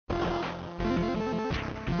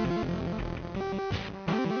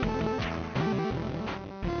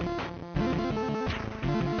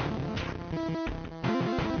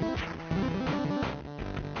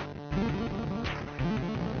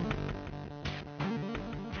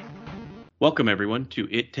Welcome, everyone, to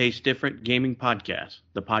It Tastes Different Gaming Podcast,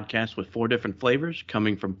 the podcast with 4 different flavors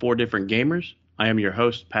coming from 4 different gamers. I am your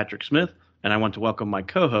host, Patrick Smith, and I want to welcome my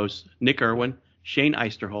co-hosts, Nick Irwin, Shane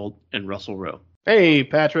Eisterhold, and Russell Rowe. Hey,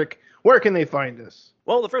 Patrick, where can they find us?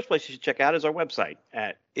 Well, the first place you should check out is our website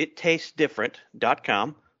at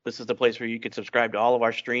ittastes.different.com. This is the place where you can subscribe to all of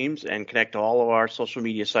our streams and connect to all of our social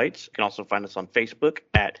media sites. You can also find us on Facebook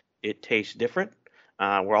at It Tastes Different.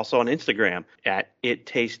 We're also on Instagram at It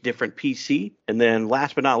Tastes Different PC. And then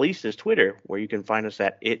last but not least is Twitter, where you can find us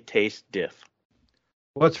at It Tastes Diff.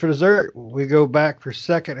 What's for dessert? We go back for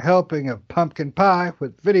second helping of pumpkin pie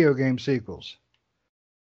with video game sequels.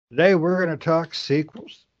 Today we're going to talk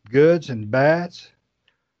sequels, goods and bads,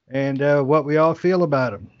 and what we all feel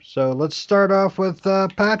about them. So let's start off with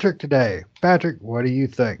Patrick today. Patrick, what do you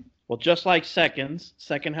think? Well, just like second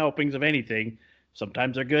helpings of anything,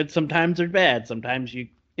 sometimes they're good, sometimes they're bad. Sometimes you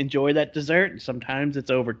enjoy that dessert, and sometimes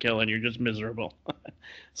it's overkill and you're just miserable.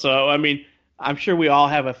 So, I mean, I'm sure we all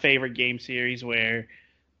have a favorite game series where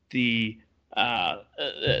the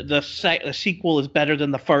sequel is better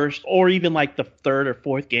than the first, or even like the third or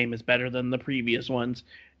fourth game is better than the previous ones.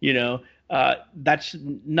 You know, that's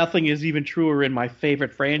nothing is even truer in my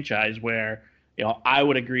favorite franchise, where I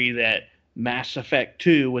would agree that Mass Effect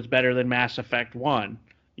 2 was better than Mass Effect 1.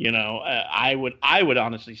 I would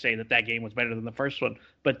honestly say that game was better than the first one.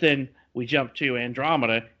 But then we jumped to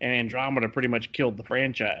Andromeda, and Andromeda pretty much killed the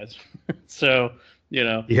franchise. So,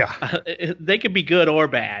 they could be good or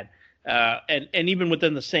bad. And even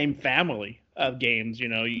within the same family of games,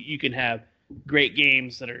 you can have great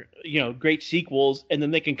games that are, great sequels, and then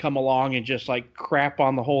they can come along and just like crap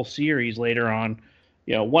on the whole series later on.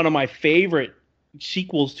 One of my favorite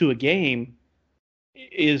sequels to a game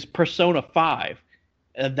is Persona 5.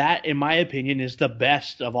 That, in my opinion, is the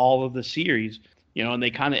best of all of the series, and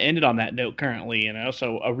they kind of ended on that note currently,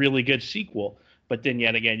 so a really good sequel. But then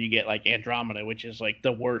yet again, you get like Andromeda, which is like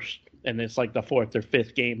the worst, and it's like the fourth or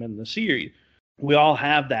fifth game in the series. We all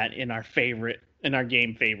have that in our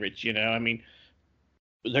game favorites, I mean,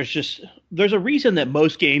 there's a reason that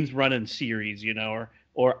most games run in series,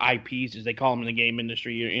 or IPs, as they call them in the game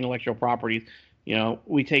industry, or intellectual properties.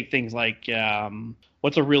 We take things like,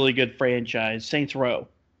 what's a really good franchise? Saints Row.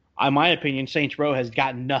 In my opinion, Saints Row has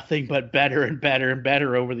gotten nothing but better and better and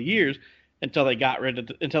better over the years until they got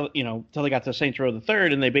until they got to Saints Row the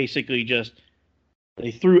Third, and they basically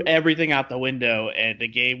they threw everything out the window, and the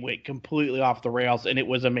game went completely off the rails, and it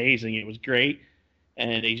was amazing. It was great,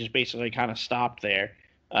 and they just basically kind of stopped there.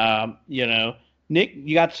 Nick,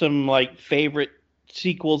 you got some like favorite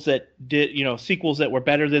sequels that were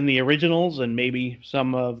better than the originals, and maybe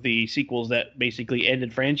some of the sequels that basically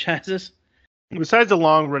ended franchises? Besides the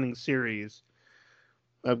long-running series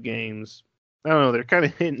of games, I don't know, they're kind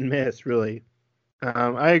of hit and miss, really.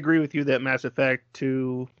 I agree with you that Mass Effect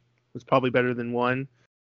 2 was probably better than 1.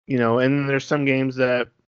 And there's some games that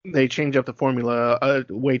they change up the formula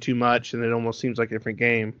way too much, and it almost seems like a different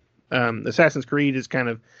game. Assassin's Creed is kind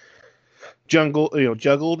of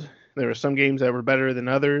juggled. There were some games that were better than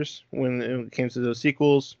others when it came to those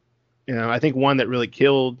sequels. I think one that really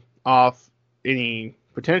killed off any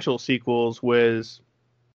potential sequels was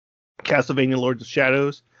Castlevania Lords of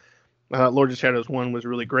Shadows. Lords of Shadows 1 was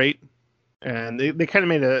really great. And they kind of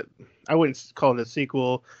made I wouldn't call it a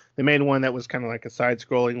sequel. They made one that was kind of like a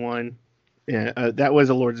side-scrolling one. That was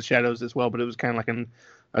a Lords of Shadows as well, but it was kind of like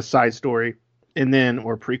a side story,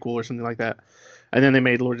 or prequel or something like that. And then they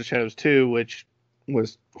made Lords of Shadows 2, which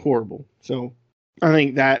was horrible. So I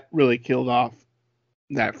think that really killed off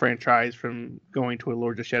that franchise from going to a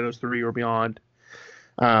Lords of Shadows 3 or beyond.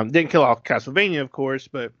 Didn't kill off Castlevania, of course,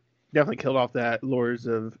 but definitely killed off that Lords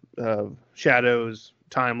of Shadows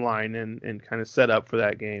timeline and kind of set up for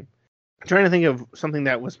that game. I'm trying to think of something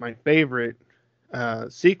that was my favorite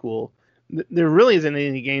sequel. There really isn't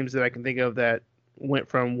any games that I can think of that went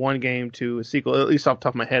from one game to a sequel, at least off the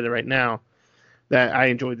top of my head right now, that I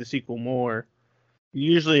enjoyed the sequel more.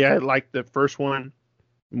 Usually I like the first one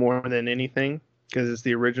more than anything because it's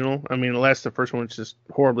the original. I mean, unless the first one's just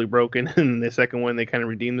horribly broken and the second one they kind of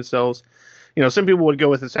redeem themselves. Some people would go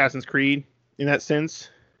with Assassin's Creed in that sense.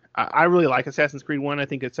 I really like Assassin's Creed 1. I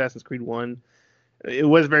think Assassin's Creed 1, it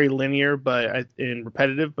was very linear and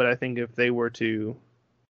repetitive, but I think if they were to...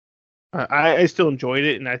 I still enjoyed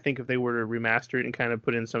it, and I think if they were to remaster it and kind of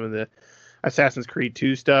put in some of the Assassin's Creed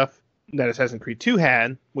 2 stuff that Assassin's Creed 2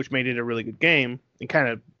 had, which made it a really good game, and kind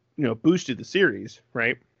of, boosted the series,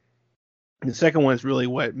 right? And the second one is really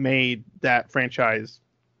what made that franchise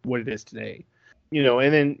what it is today.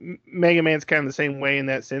 And then Mega Man's kind of the same way in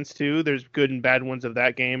that sense, too. There's good and bad ones of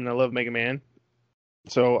that game, and I love Mega Man.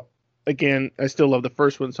 So again, I still love the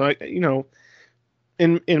first one. So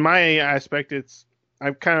in my aspect,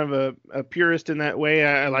 I'm kind of a purist in that way.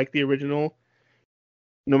 I like the original,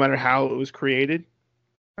 no matter how it was created.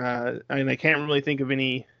 And I can't really think of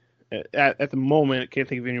any at the moment. I can't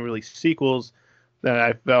think of any really sequels that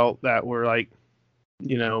I felt that were like,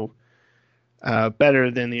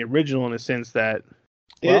 better than the original in the sense that,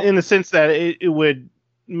 it would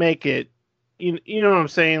make it. You know what I'm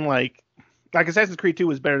saying? Like Assassin's Creed 2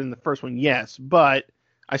 was better than the first one, yes, but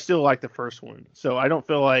I still like the first one. So I don't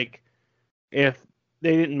feel like if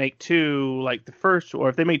they didn't make 2 like the first, or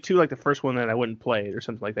if they made 2 like the first one, then I wouldn't play it or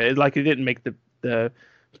something like that. It didn't make the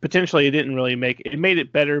potentially it didn't really make it made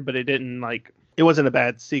it better, but it didn't it wasn't a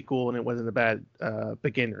bad sequel and it wasn't a bad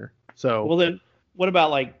beginner. So well, then what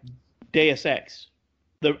about like Deus Ex?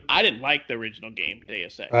 I didn't like the original game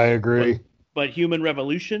Deus Ex. I agree. But Human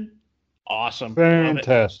Revolution, awesome,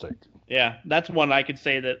 fantastic. Yeah, that's one I could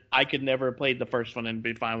say that I could never have played the first one and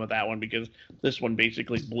be fine with that one because this one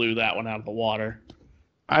basically blew that one out of the water.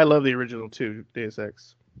 I love the original too, Deus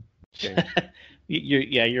Ex.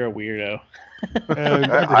 You're a weirdo.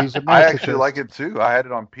 I actually like it too. I had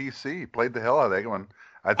it on PC. Played the hell out of that one.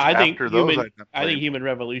 I think Human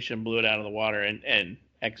Revolution blew it out of the water and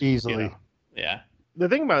easily. Yeah. The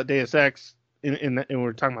thing about Deus Ex, and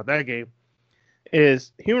we're talking about that game,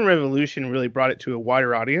 is Human Revolution really brought it to a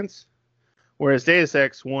wider audience, whereas Deus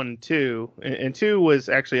Ex 1 and 2, and 2 was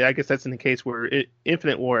actually, I guess that's in the case where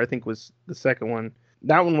Infinite War, I think, was the second one.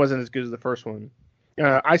 That one wasn't as good as the first one.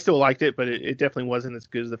 I still liked it, but it definitely wasn't as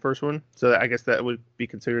good as the first one. So I guess that would be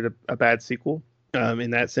considered a bad sequel in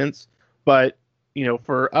that sense. But,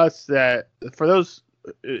 for those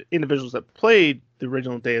individuals that played the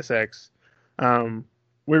original Deus Ex,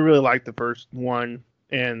 we really liked the first one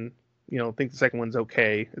and, think the second one's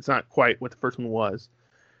okay. It's not quite what the first one was.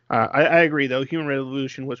 I agree, though. Human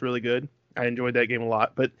Revolution was really good. I enjoyed that game a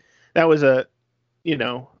lot. But that was I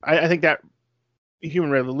think that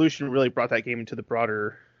Human Revolution really brought that game into the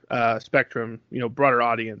broader spectrum, broader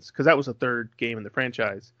audience, because that was the third game in the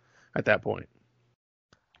franchise at that point.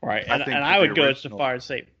 Right, and I would go so far as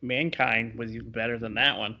say Mankind was even better than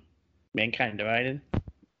that one. Mankind Divided.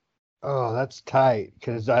 Oh, that's tight,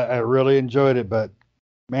 because I really enjoyed it, but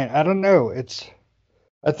man, I don't know.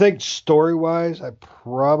 I think story-wise,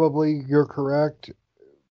 you're correct,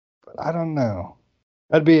 but I don't know.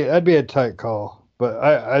 That'd be a tight call. But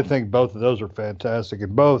I think both of those are fantastic,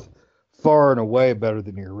 and both far and away better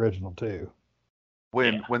than the original too.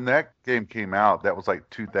 When that game came out, that was like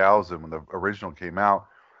 2000 when the original came out.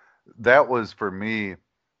 That was, for me,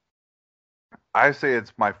 I say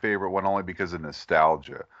it's my favorite one only because of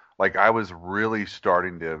nostalgia. Like, I was really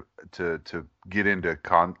starting to get into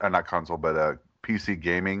not console, but PC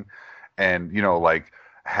gaming, and like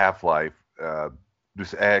Half-Life,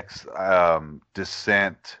 Deus Ex,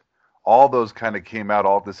 Descent. All those kind of came out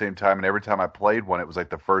all at the same time, and every time I played one, it was like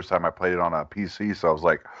the first time I played it on a PC. So I was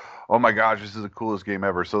like, "Oh my gosh, this is the coolest game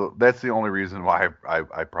ever!" So that's the only reason why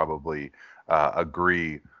I probably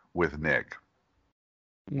agree with Nick.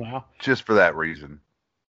 Wow, just for that reason.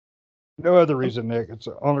 No other reason, Nick. It's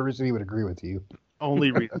the only reason he would agree with you.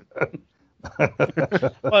 Only reason.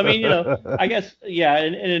 Well, I mean, I guess, yeah,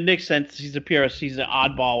 in Nick's sense, he's a purist. He's an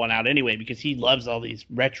oddball one out anyway because he loves all these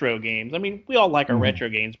retro games. I mean, we all like our retro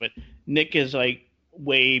games, but Nick is like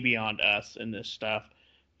way beyond us in this stuff,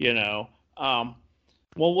 Well,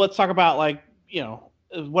 let's talk about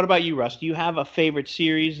what about you, Russ? Do you have a favorite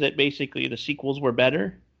series that basically the sequels were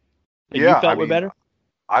better? You felt were better?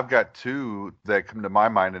 I've got 2 that come to my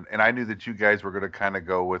mind, and I knew that you guys were going to kind of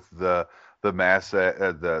go with the Mass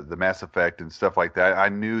Effect and stuff like that. I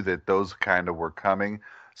knew that those kind of were coming,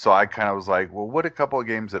 so I kind of was like, well, what a couple of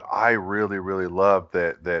games that I really, really loved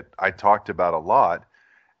that I talked about a lot,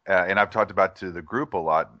 and I've talked about to the group a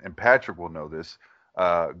lot, and Patrick will know this,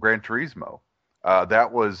 Gran Turismo. That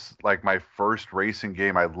was like my first racing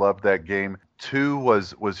game. I loved that game. 2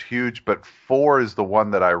 was huge, but 4 is the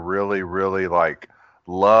one that I really, really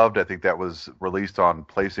loved. I think that was released on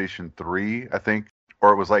PlayStation 3, I think.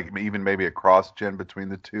 Or it was like even maybe a cross-gen between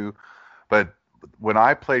the two. But when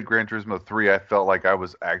I played Gran Turismo 3, I felt like I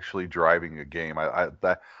was actually driving a game.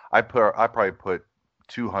 I probably put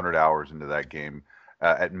 200 hours into that game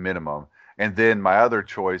at minimum. And then my other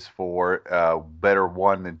choice for better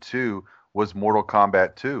 1 than 2 was Mortal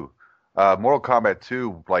Kombat 2. Mortal Kombat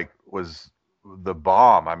 2 was the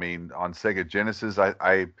bomb. I mean, on Sega Genesis,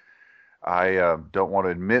 I don't want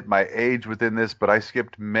to admit my age within this, but I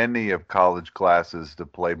skipped many of college classes to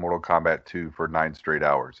play Mortal Kombat 2 for 9 straight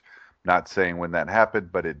hours. Not saying when that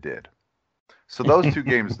happened, but it did. So those two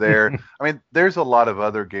games there. I mean, there's a lot of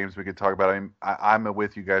other games we could talk about. I mean, I'm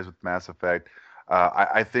with you guys with Mass Effect.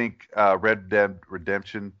 I think Red Dead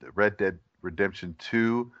Redemption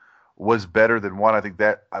 2 was better than 1. I think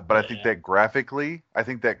that, but I think that graphically,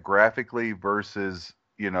 versus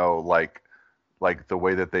like the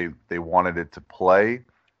way that they wanted it to play.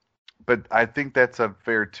 But I think that's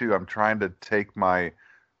unfair too. I'm trying to take my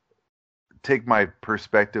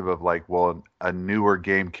perspective of like, well, a newer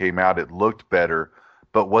game came out, it looked better,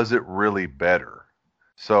 but was it really better?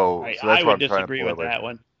 So that's I what would I'm trying to disagree pull with out. that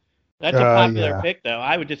one. That's a popular Yeah. pick, though.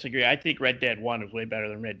 I would disagree. I think Red Dead 1 is way better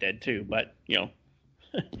than Red Dead 2, but,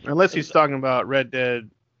 Unless he's talking about Red Dead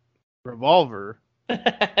Revolver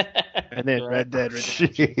and then Red Dead Redemption.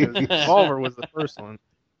 Because Revolver was the first one.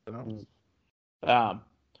 So.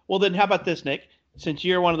 Well, then how about this, Nick? Since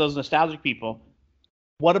you're one of those nostalgic people,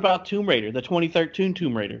 what about Tomb Raider, the 2013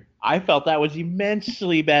 Tomb Raider? I felt that was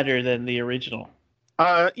immensely better than the original.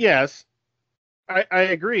 Yes, I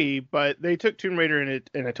agree, but they took Tomb Raider in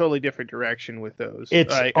a totally different direction with those.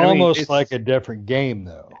 It's almost like a different game,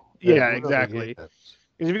 though. Yeah, It really exactly. is.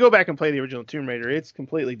 Because if you go back and play the original Tomb Raider, it's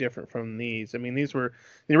completely different from these. I mean, the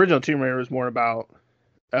original Tomb Raider was more about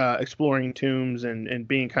exploring tombs and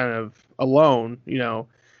being kind of alone.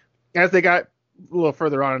 As they got a little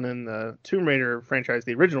further on in the Tomb Raider franchise,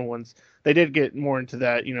 the original ones, they did get more into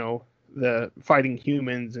that. The fighting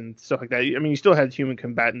humans and stuff like that. I mean, you still had human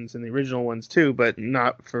combatants in the original ones too, but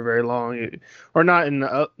not for very long, or not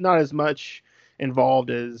as much involved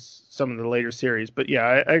as some of the later series. But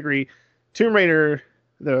yeah, I agree. Tomb Raider,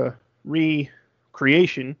 the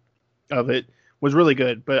recreation of it was really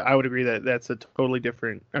good, but I would agree that that's a totally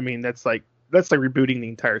different. I mean, that's like rebooting the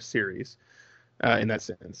entire series in that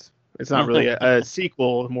sense. It's not really a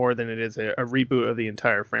sequel more than it is a reboot of the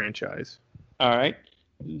entire franchise. All right.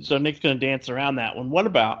 So Nick's going to dance around that one. What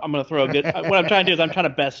about? I'm going to throw a good. What I'm trying to do is I'm trying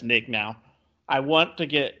to best Nick now. I want to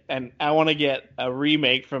get a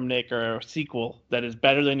remake from Nick or a sequel that is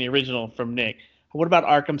better than the original from Nick. What about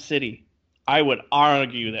Arkham City? I would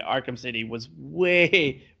argue that Arkham City was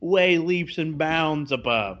way leaps and bounds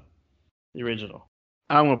above the original.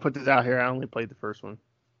 I'm going to put this out here. I only played the first one.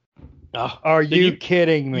 Oh, Are you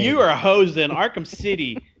kidding me? You are hosed in. Arkham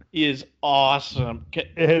City is awesome.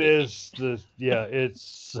 It is it's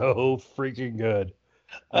so freaking good.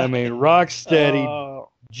 I mean, Rocksteady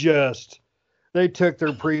they took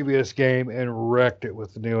their previous game and wrecked it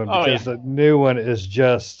with the new one because the new one is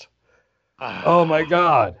just oh my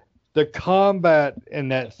god. The combat in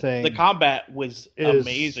that thing. The combat was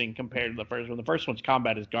amazing compared to the first one. The first one's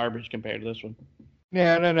combat is garbage compared to this one. No.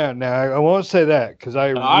 I won't say that because I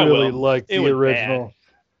really like the original. Bad.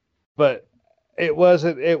 But it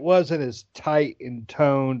wasn't as tight and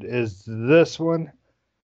toned as this one,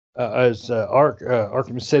 as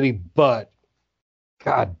Arkham City. But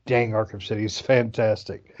god dang, Arkham City is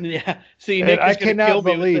fantastic. Yeah, see, Nick I cannot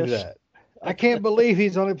believe that. I can't believe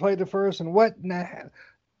he's only played the first. And what?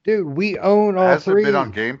 Dude, we own all three. Has it been on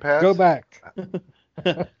Game Pass? Go back.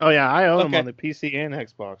 Oh yeah, I own them on the PC and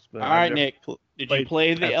Xbox. But all right, Nick, did you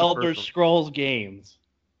play the Elder Scrolls games?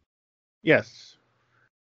 Yes.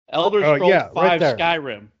 Elder Scrolls 5 right there.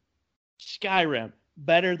 Skyrim,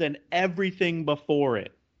 better than everything before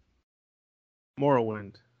it.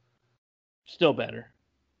 Morrowind. Still better.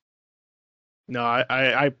 No,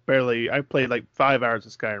 I played like 5 hours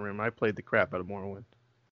of Skyrim. I played the crap out of Morrowind.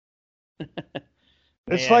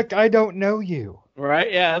 It's like I don't know you.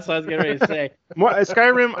 Right? Yeah, that's what I was getting ready to say.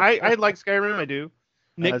 Skyrim, I like Skyrim, I do.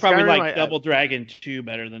 Nick probably liked Double Dragon 2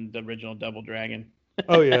 better than the original Double Dragon.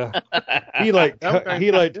 Oh yeah. He liked what,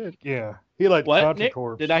 Contra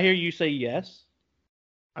Corps. Did I hear you say yes?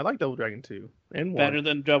 I like Double Dragon 2 and 1. Better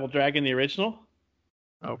than Double Dragon the original?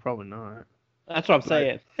 Oh, probably not. That's what I'm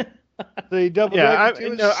saying. The Double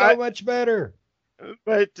Dragon 2 is so much better.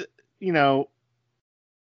 But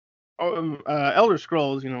Elder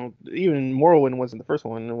Scrolls, even Morrowind wasn't the first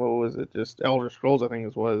one. What was it? Just Elder Scrolls, I think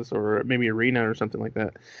it was, or maybe Arena or something like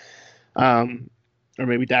that. Or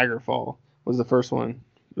maybe Daggerfall was the first one.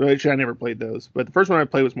 Actually, I never played those, but the first one I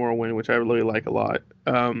played was Morrowind, which I really like a lot.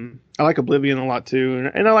 I like Oblivion a lot too,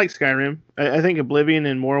 and I like Skyrim. I think Oblivion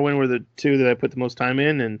and Morrowind were the two that I put the most time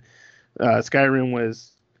in, and Skyrim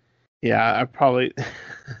was, I probably,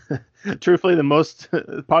 truthfully, the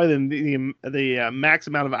max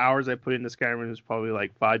amount of hours I put into Skyrim was probably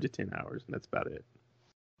like 5 to 10 hours, and that's about it.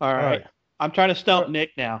 All right. I'm trying to stump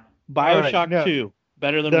Nick now. BioShock 2.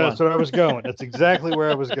 Better than 1. That's where I was going. That's exactly where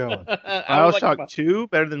I was going. BioShock 2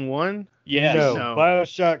 better than 1? Yes. No,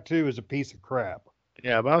 BioShock 2 is a piece of crap.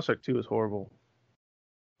 Yeah, BioShock 2 is horrible.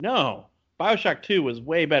 No. BioShock 2 was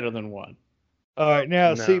way better than 1. All right,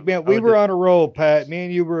 now No, see, man, I we would were on a roll, Pat. Me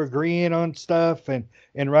and you were agreeing on stuff, and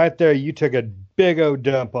right there, you took a big old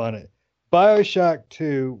dump on it. BioShock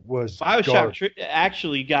 2 was BioShock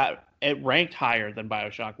actually got it ranked higher than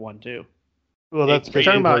BioShock 1 too. Well, that's You're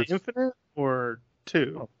You're talking about because Infinite or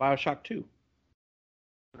 2? Oh, BioShock 2.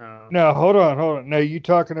 no, hold on. No, you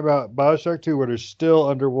talking about BioShock 2 where they're still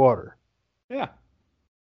underwater? Yeah.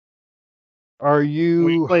 Are We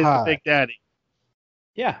you plays the high? Big Daddy.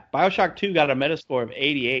 Yeah. BioShock 2 got a Metascore of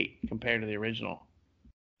 88 compared to the original.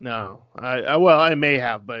 No, I may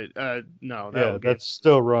have, but no, that Yeah, would be that's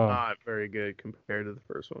still wrong. not very good compared to the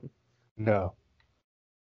first one. No.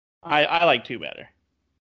 I like 2 better.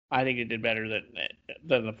 I think it did better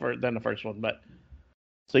than the first one, but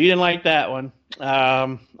so you didn't like that one.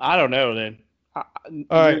 I don't know then.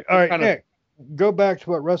 All right, Nick. Go back to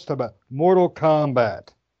what Russ talked about. Mortal Kombat.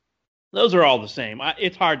 Those are all the same.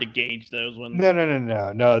 It's hard to gauge those ones.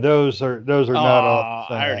 No. Those are not all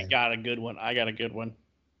the same. I already got a good one. I got a good one.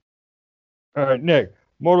 All right, Nick.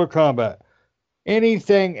 Mortal Kombat.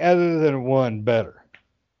 Anything other than 1 better?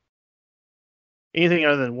 Anything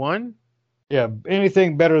other than 1? Yeah,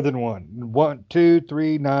 anything better than 1. 1, 2,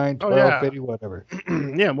 3, 9, 12, yeah. 50, whatever.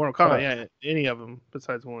 Yeah, Mortal Kombat. Yeah, any of them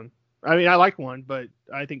besides 1. I mean, I like 1, but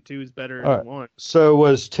I think 2 is better than 1 So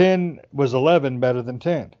was 11 better than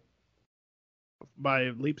 10? by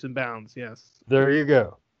leaps and bounds. Yes. There you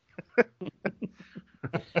go.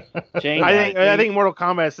 I think Mortal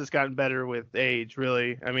Kombat has just gotten better with age.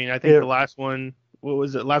 Really, I mean, I think the last one, what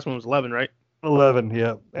was it? Last one was 11, right? 11,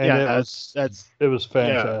 yep. And yeah, it was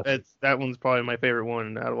fantastic. Yeah, that one's probably my favorite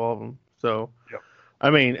one out of all of them. So, yep.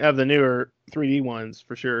 I mean, of the newer 3D ones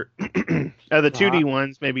for sure. Of the 2D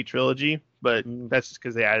ones, maybe Trilogy, but that's just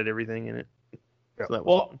because they added everything in it. Yep. So that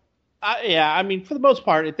was fun. I mean, for the most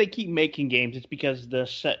part, if they keep making games, it's because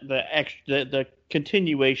the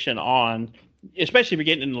continuation on, especially if you're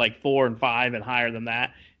getting into like 4 and 5 and higher than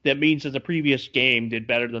that, that means that the previous game did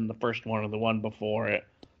better than the first one or the one before it.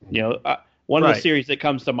 You know, one of the series that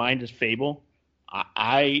comes to mind is Fable.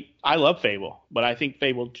 I love Fable, but I think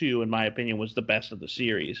Fable 2, in my opinion, was the best of the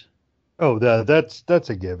series. Oh, that's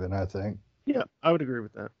a given, I think. Yeah, I would agree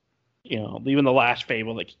with that. You know, even the last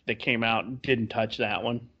Fable that came out didn't touch that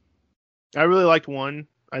one. I really liked 1.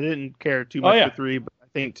 I didn't care too much for 3, but I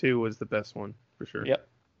think 2 was the best one for sure. Yep,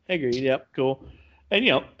 agreed. Yep, cool.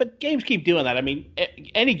 And but games keep doing that. I mean,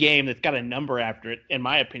 any game that's got a number after it, in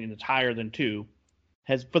my opinion, that's higher than 2,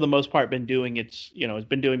 has for the most part been doing it's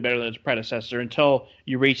been doing better than its predecessor until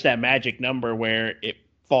you reach that magic number where it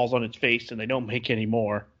falls on its face and they don't make any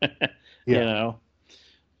more. So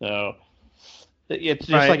it's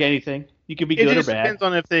just like anything. You can be good or bad. Depends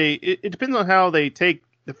on it depends on how they take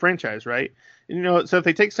the franchise, right? So if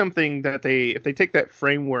they take something if they take that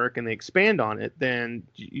framework and they expand on it, then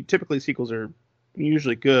typically sequels are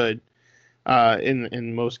usually good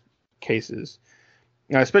in most cases.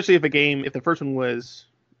 Especially if the first one was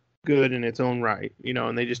good in its own right,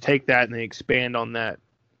 and they just take that and they expand on that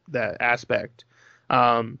aspect.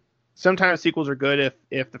 Sometimes sequels are good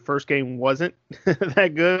if the first game wasn't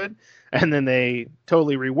that good, and then they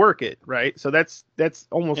totally rework it, right? So that's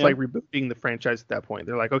almost like rebooting the franchise at that point.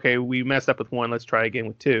 They're like, okay, we messed up with 1, let's try again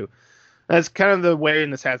with 2. That's kind of the way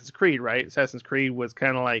in Assassin's Creed, right? Assassin's Creed was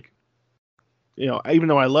kind of like, even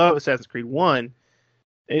though I love Assassin's Creed 1,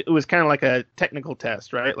 it was kind of like a technical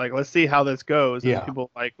test, right? Like, let's see how this goes. And people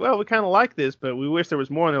are like, well, we kind of like this, but we wish there was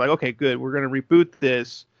more. And they're like, okay, good, we're going to reboot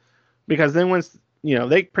this. Because then once,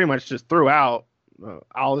 they pretty much just threw out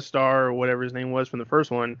Alistar or whatever his name was from the first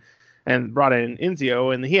one and brought in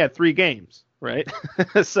Ezio, and he had 3 games, right?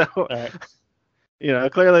 So,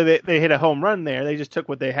 clearly they hit a home run there. They just took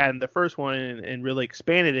what they had in the first one and really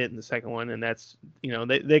expanded it in the second one. And that's,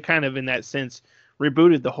 they kind of, in that sense,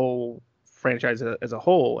 rebooted the whole franchise as a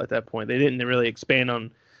whole at that point. They didn't really expand on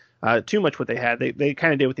too much what they had. They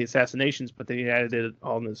kind of did with the assassinations, but they added it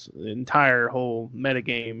all in this entire whole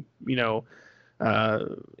metagame,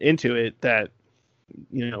 into it that,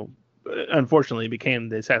 unfortunately became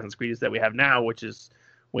the Assassin's Creed that we have now, which is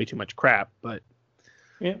way too much crap. But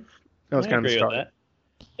yeah, that was kind of the start. That.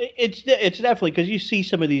 It's definitely because you see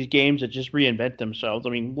some of these games that just reinvent themselves. I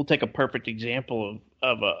mean, we'll take a perfect example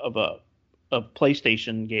of a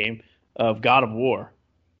PlayStation game of God of War.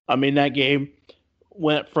 I mean, that game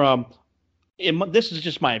went from. This is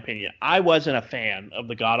just my opinion. I wasn't a fan of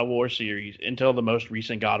the God of War series until the most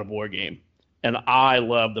recent God of War game, and I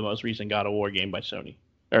love the most recent God of War game by Sony,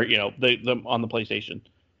 or the on the PlayStation.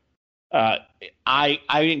 I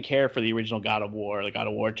didn't care for the original God of War, the God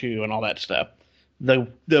of War 2, and all that stuff.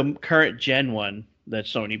 The current Gen one that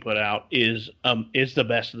Sony put out is the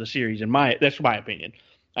best of the series that's my opinion.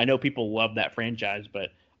 I know people love that franchise, but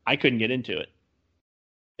I couldn't get into it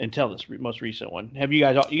until this most recent one. Have you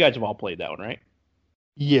guys have all played that one, right?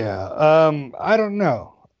 Yeah. I don't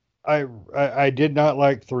know. I did not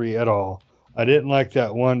like 3 at all. I didn't like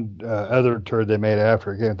that one other turd they made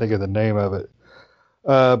after. I can't think of the name of it.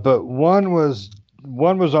 But one was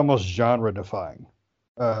almost genre defying,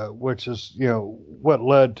 which is what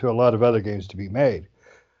led to a lot of other games to be made.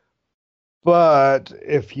 But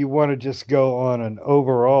if you want to just go on an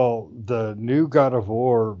overall, the new God of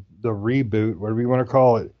War, the reboot, whatever you want to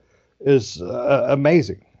call it, is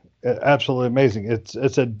amazing, absolutely amazing.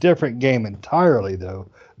 It's a different game entirely though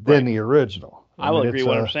than the original. I will agree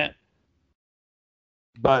 100%.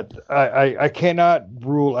 But I cannot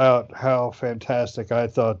rule out how fantastic I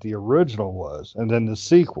thought the original was, and then the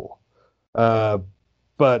sequel. But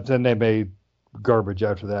then they made garbage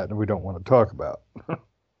after that, and we don't want to talk about.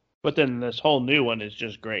 But then this whole new one is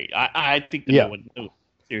just great. I think the new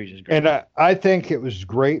series is great. And I think it was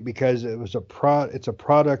great because it was it's a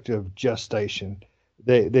product of gestation.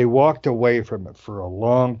 They walked away from it for a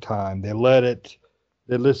long time. They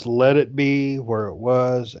just let it be where it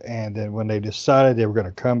was, and then when they decided they were going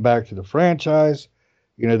to come back to the franchise,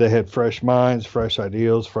 they had fresh minds, fresh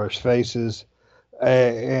ideals, fresh faces,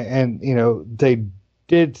 and they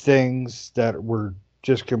did things that were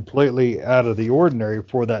just completely out of the ordinary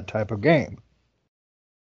for that type of game.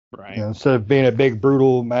 Right. Instead of being a big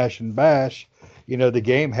brutal mash and bash, the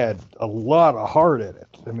game had a lot of heart in it.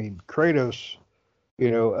 I mean, Kratos,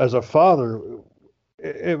 as a father,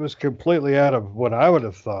 it was completely out of what I would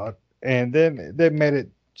have thought, and then they made it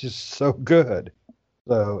just so good.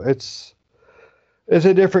 So it's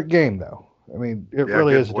a different game, though. I mean, it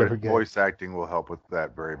really is a different game. Voice acting will help with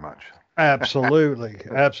that very much. Absolutely,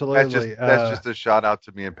 absolutely. That's just a shout out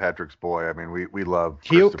to me and Patrick's boy. I mean, we love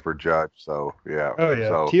Christopher Judge, so yeah. Oh yeah,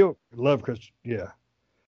 Teal'c, love Chris. Yeah.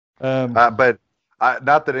 But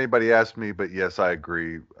not that anybody asked me, but yes, I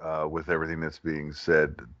agree with everything that's being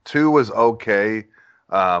said. 2 was okay,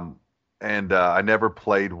 and I never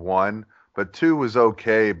played 1, but 2 was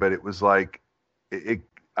okay. But it was like it.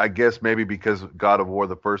 I guess maybe because God of War,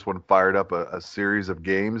 the first one, fired up a series of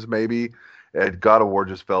games, maybe. And God of War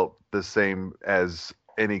just felt the same as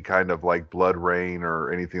any kind of like Blood Rain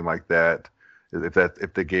or anything like that.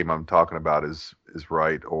 If the game I'm talking about is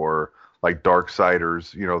right, or like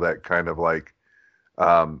Darksiders, that kind of like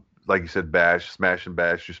you said, smash and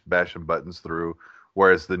bash, just bashing buttons through.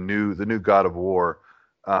 Whereas the new God of War,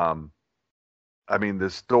 I mean, the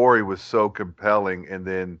story was so compelling, and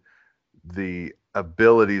then the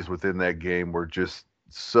abilities within that game were just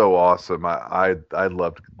so awesome. I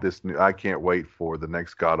loved this new. I can't wait for the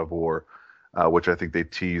next God of War, which I think they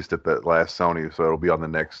teased at the last Sony, so it'll be on the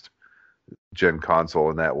next gen console,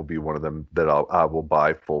 and that will be one of them that I will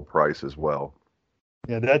buy full price as well.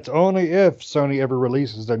 Yeah, that's only if Sony ever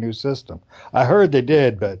releases their new system. I heard they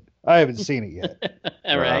did, but I haven't seen it yet.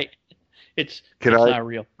 All right, it's not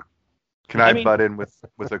real. Can I butt in with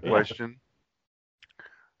a question?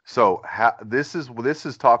 So this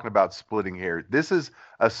is talking about splitting hairs. This is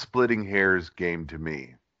a splitting hairs game to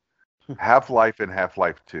me. Half-Life and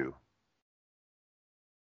Half-Life 2.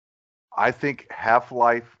 I think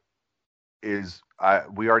Half-Life is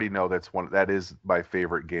we already know that is my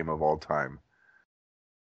favorite game of all time.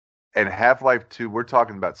 And Half-Life 2, we're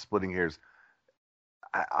talking about splitting hairs.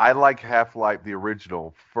 I like Half-Life the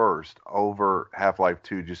original first over Half-Life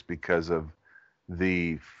 2 just because of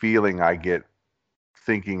the feeling I get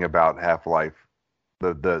thinking about Half-Life,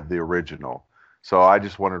 the original. So I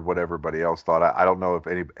just wondered what everybody else thought. I don't know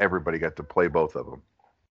if everybody got to play both of them.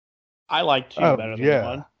 I like 2 better than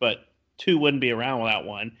 1, but 2 wouldn't be around without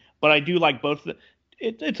 1. But I do like both.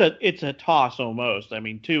 It's a toss almost. I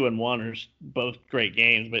mean, 2 and 1 are both great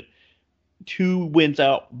games, but 2 wins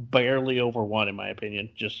out barely over 1 in my opinion.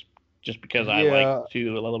 Just because I like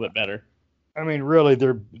 2 a little bit better. I mean, really,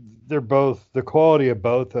 they're both, the quality of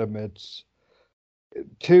both of them.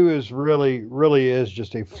 2 is really is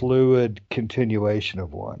just a fluid continuation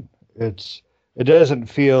of 1. It doesn't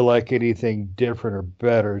feel like anything different or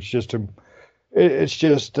better. It's just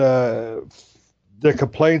the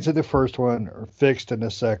complaints of the first one are fixed in the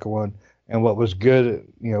second one, and what was good,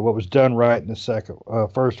 what was done right in the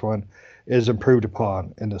first one is improved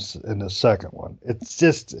upon in the second one.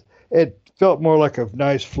 It felt more like a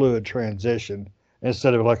nice fluid transition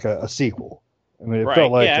instead of like a sequel. I mean, it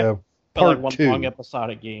felt like a part one 2. long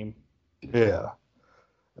episodic game. Yeah,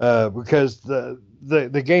 because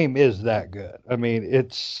the game is that good. I mean,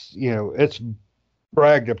 it's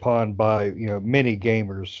bragged upon by many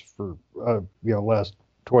gamers for last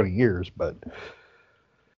 20 years, but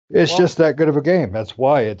It's just that good of a game. That's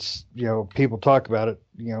why it's, people talk about it,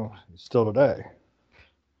 still today.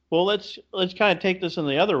 Well, let's kind of take this in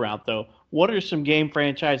the other route, though. What are some game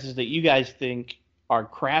franchises that you guys think are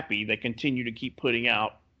crappy that continue to keep putting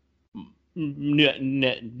out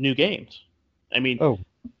new games? I mean, oh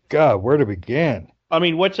God, where to begin? I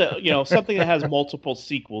mean, what's something that has multiple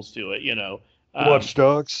sequels to it? Watch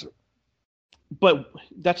Dogs. But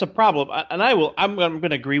that's a problem, and I'm going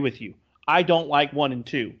to agree with you. I don't like 1 and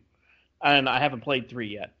 2, and I haven't played 3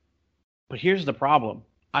 yet. But here's the problem: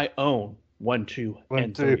 I own 1, 2,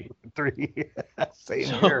 and 3. 3. Same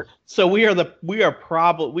here. So we are the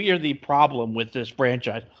problem with this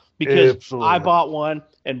franchise because Absolutely. I bought 1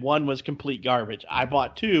 and 1 was complete garbage. I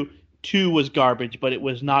bought 2. 2 was garbage, but it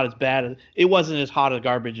was not as bad as it wasn't as hot of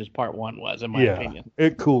garbage as part 1 was, in my opinion.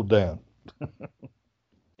 It cooled down.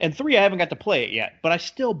 And 3, I haven't got to play it yet, but I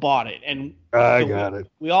still bought it, and I got it.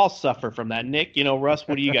 We all suffer from that. Nick, Russ,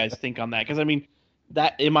 what do you guys think on that? Because I mean,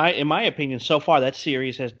 that in my opinion, so far that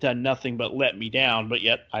series has done nothing but let me down. But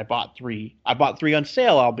yet, I bought 3. I bought 3 on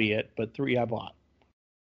sale, albeit, but 3 I bought.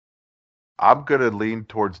 I'm gonna lean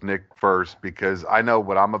towards Nick first because I know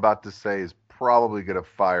what I'm about to say is probably gonna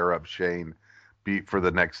fire up Shane for the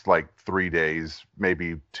next 3 days,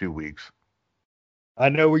 maybe 2 weeks. I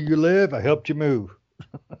know where you live. I helped you move.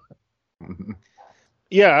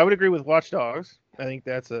 Yeah, I would agree with Watch Dogs. I think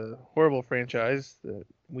that's a horrible franchise that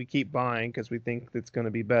we keep buying because we think it's going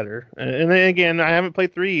to be better. And then again, I haven't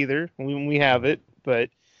played 3 either. We have it, but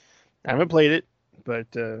I haven't played it. But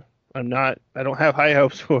I don't have high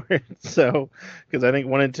hopes for it. So, because I think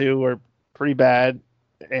 1 and 2 are pretty bad,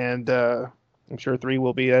 and I'm sure 3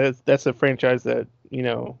 will be. That's a franchise that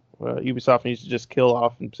Ubisoft needs to just kill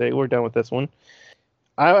off and say we're done with this one.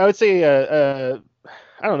 I would say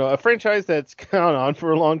I don't know, a franchise that's gone on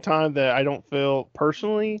for a long time that I don't feel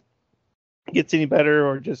personally gets any better,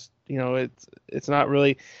 or just it's not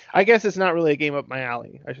really. I guess it's not really a game up my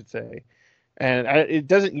alley, I should say, and it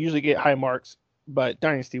doesn't usually get high marks. But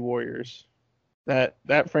Dynasty Warriors, that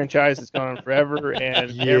franchise has gone on forever,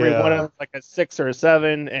 and every one of them is like a 6 or a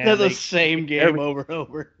 7, and they're the same game over and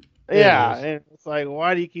over. Yeah, and it's like,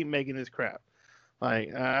 why do you keep making this crap?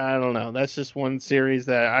 Like, I don't know. That's just one series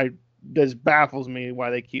that just baffles me why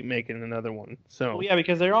they keep making another one. So well, yeah,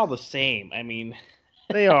 because they're all the same. I mean,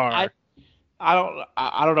 they are. I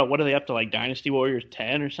don't know. What are they up to? Like Dynasty Warriors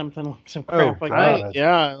 10 or something? Some crap like that.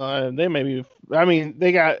 Yeah, they maybe. I mean,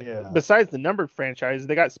 they got besides the numbered franchise,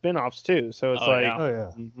 they got spin-offs too. So it's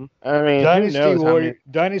Mm-hmm. I mean,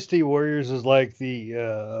 Dynasty Warriors is like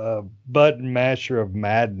the button masher of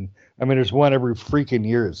Madden. I mean, there's one every freaking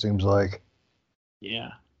year. It seems like.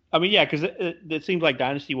 Yeah, I mean, yeah, because it seems like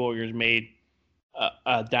Dynasty Warriors made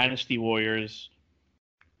Dynasty Warriors.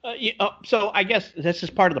 So I guess that's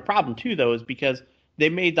just part of the problem too, though, is because they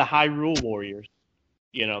made the Hyrule Warriors.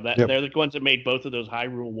 They're the ones that made both of those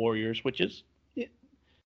Hyrule Warriors, which is,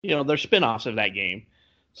 they're spin-offs of that game.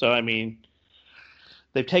 So I mean,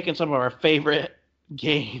 they've taken some of our favorite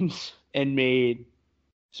games and made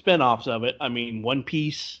spin-offs of it. I mean, One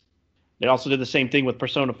Piece. They also did the same thing with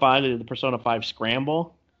Persona 5. They did the Persona 5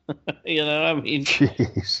 Scramble. I mean,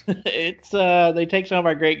 jeez. It's they take some of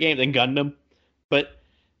our great games and Gundam, but.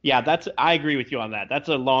 Yeah, I agree with you on that. That's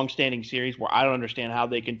a long-standing series where I don't understand how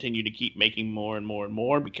they continue to keep making more and more and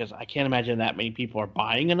more, because I can't imagine that many people are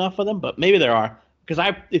buying enough of them, but maybe there are.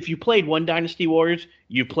 Because if you played one Dynasty Warriors,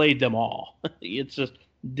 you played them all. It's just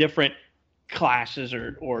different classes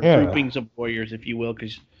or groupings of warriors, if you will,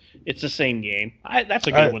 because it's the same game. That's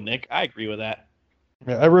a good one, Nick. I agree with that.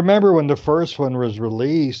 I remember when the first one was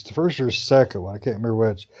released, the first or second one, I can't remember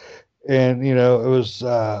which. And, it was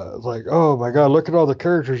like, oh, my God, look at all the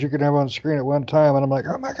characters you can have on screen at one time. And I'm like,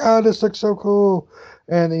 oh, my God, this looks so cool.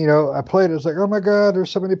 And, I played it. It's like, oh, my God, there's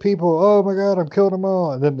so many people. Oh, my God, I'm killing them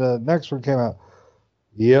all. And then the next one came out.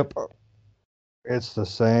 Yep. It's the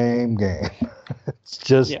same game. It's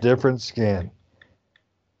just different skin.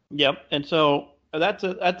 Yep. And so that's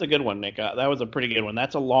a good one, Nick. That was a pretty good one.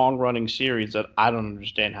 That's a long-running series that I don't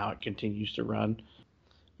understand how it continues to run.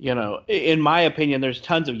 In my opinion, there's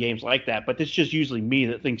tons of games like that, but it's just usually me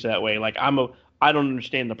that thinks that way. Like I don't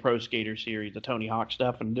understand the Pro Skater series, the Tony Hawk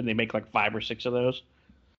stuff, and didn't they make like 5 or 6 of those?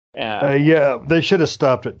 Yeah, they should have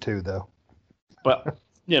stopped it too, though. But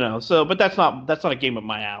but that's not a game up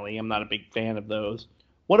my alley. I'm not a big fan of those.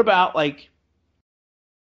 What about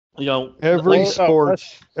every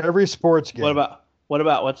sports game? What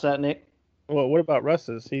about what's that, Nick? Well, what about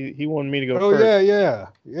Russ's? He wanted me to go first.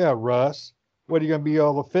 first. Yeah, Russ. What are you going to be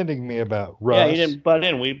all offending me about, Russ? Yeah, you didn't butt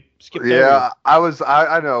in. We skipped over. Yeah, I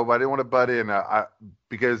know, but I didn't want to butt in.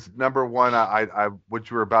 Because number one, what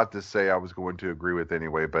you were about to say, I was going to agree with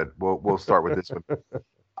anyway. But we'll start with this one.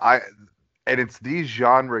 And it's these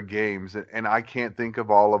genre games, and I can't think of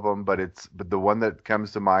all of them, but the one that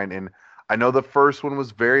comes to mind. And I know the first one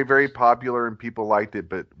was very, very popular and people liked it,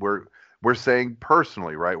 but we're saying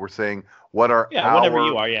personally, right? We're saying whatever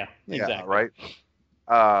you are, exactly, right.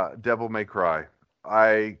 Devil May Cry.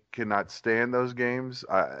 I cannot stand those games.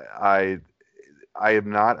 I am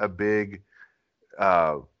not a big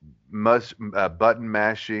button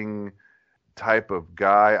mashing type of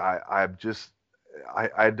guy.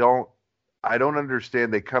 I don't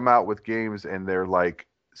understand. They come out with games and they're like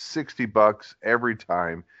 $60 every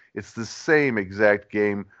time. It's the same exact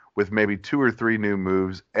game with maybe 2 or 3 new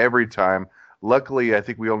moves every time. Luckily, I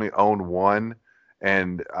think we only own one,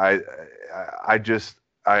 and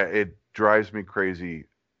it drives me crazy.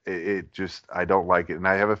 I don't like it, and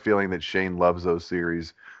I have a feeling that Shane loves those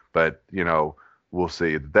series, but we'll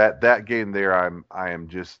see. That game there, I'm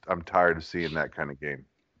tired of seeing that kind of game.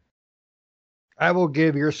 I will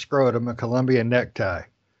give your scrotum a Colombian necktie.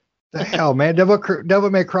 The hell, man! Devil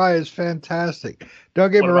May Cry is fantastic. Don't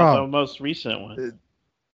get me wrong. The most recent one.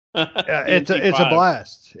 It's a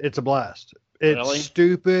blast. It's a blast. It's really?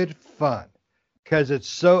 Stupid fun because it's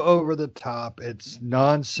so over the top. It's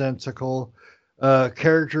nonsensical.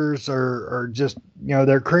 Characters are just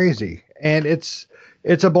they're crazy, and it's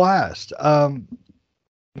a blast. Now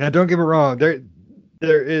don't get me wrong. There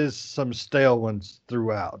is some stale ones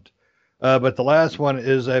throughout, but the last one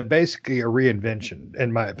is basically a reinvention,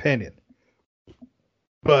 in my opinion.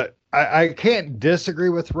 But I can't disagree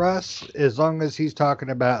with Russ as long as he's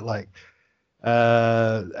talking about like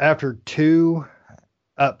after 2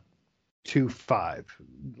 up to 5.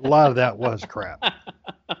 A lot of that was crap.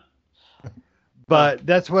 But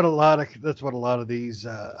that's what a lot of these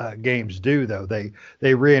games do, though. They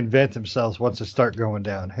reinvent themselves once they start going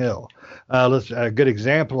downhill. A good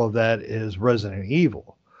example of that is Resident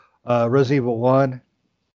Evil. Resident Evil 1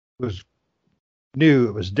 was new.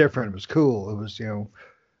 It was different. It was cool. It was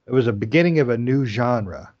it was a beginning of a new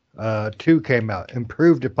genre. 2 came out,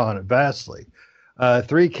 improved upon it vastly.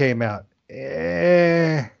 3 came out.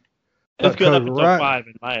 It's good up until 5,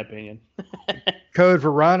 in my opinion. Code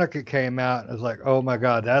Veronica came out. I was like, oh my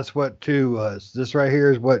God, that's what 2 was. This right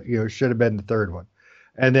here is what should have been the 3rd one.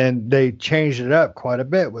 And then they changed it up quite a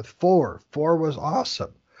bit with 4. 4 was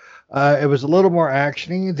awesome. It was a little more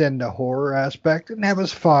actiony than the horror aspect, and that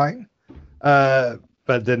was fine. But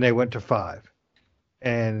then they went to 5.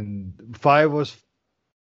 And 5 was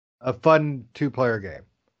a fun 2-player game,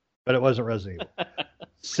 but it wasn't Resident Evil.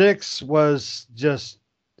 6 was just...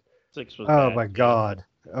 6 was oh bad. my God.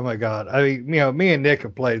 Oh my God. I mean, me and Nick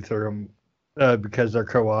have played through them because they're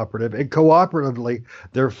cooperative. And cooperatively,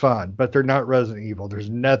 they're fun, but they're not Resident Evil. There's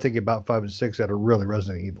nothing about 5 and 6 that are really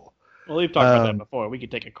Resident Evil. Well, we've talked about that before. We could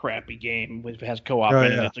take a crappy game if it has co-op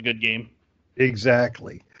in it. It's a good game.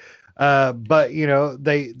 Exactly. But,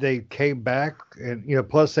 they came back and,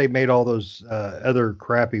 plus they made all those other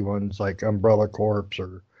crappy ones like Umbrella Corps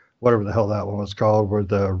or whatever the hell that one was called, where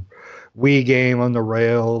the Wii game on the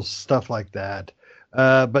rails, stuff like that.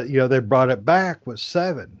 But, they brought it back with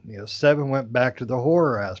 7. 7 went back to the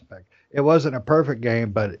horror aspect. It wasn't a perfect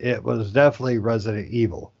game, but it was definitely Resident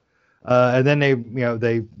Evil. And then they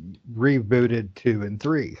rebooted 2 and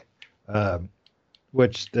 3,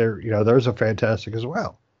 which those are fantastic as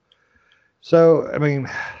well. So, I mean,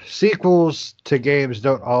 sequels to games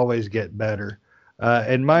don't always get better.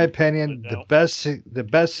 In my opinion, the best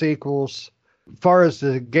sequels, as far as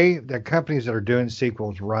the companies that are doing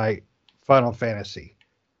sequels right, Final Fantasy.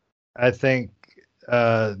 I think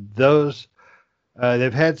those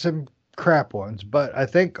they've had some crap ones, but I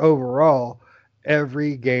think overall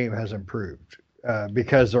every game has improved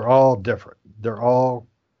because they're all different. They're all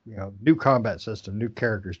new combat system, new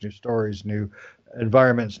characters, new stories, new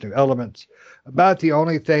environments, new elements. About the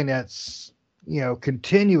only thing that's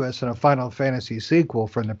continuous in a Final Fantasy sequel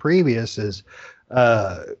from the previous is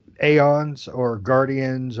Aeons or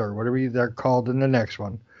Guardians or whatever they're called in the next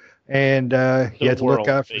one. And you have to look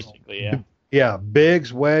out for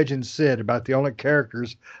Biggs, Wedge, and Sid, about the only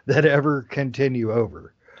characters that ever continue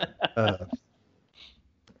over.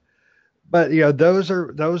 But those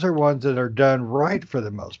are ones that are done right for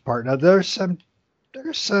the most part. Now there's some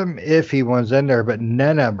iffy ones in there, but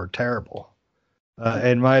none of them are terrible.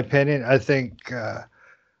 In my opinion, I think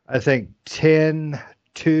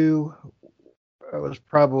 10-2 was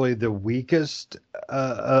probably the weakest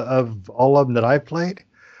of all of them that I played.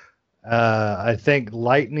 I think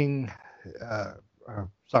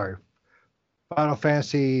Final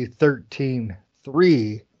Fantasy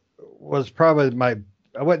 13-3 was probably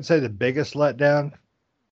I wouldn't say the biggest letdown.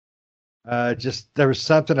 Just there was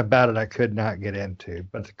something about it I could not get into,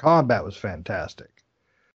 but the combat was fantastic.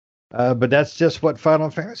 But that's just what Final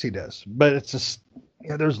Fantasy does. But it's just,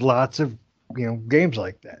 there's lots of, games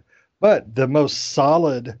like that. But the most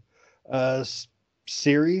solid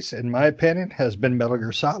series, in my opinion, has been Metal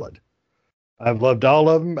Gear Solid. I've loved all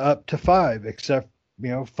of them up to 5, except,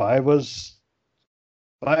 5 was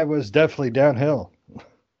definitely downhill.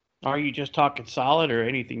 Are you just talking Solid or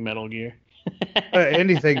anything Metal Gear?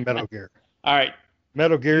 Anything Metal Gear. All right.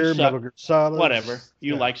 Metal Gear Solid. Whatever.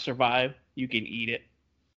 You like Survive, you can eat it.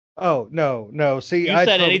 Oh, no. See, you I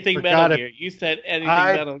said totally anything Metal Gear. You said anything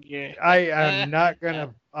Metal Gear. I'm not going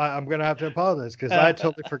to, I'm going to have to apologize because I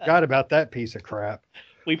totally forgot about that piece of crap.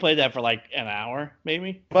 We played that for like an hour,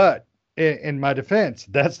 maybe. But in my defense,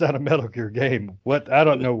 that's not a Metal Gear game. I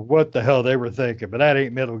don't know what the hell they were thinking, but that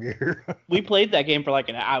ain't Metal Gear. We played that game for like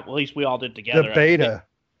an hour. At least we all did together. The beta.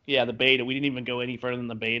 Yeah, the beta. We didn't even go any further than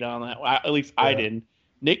the beta on that. At least I didn't.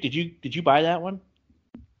 Nick, did you buy that one?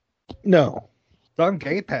 No. It's on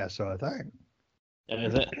Game Pass, so I think.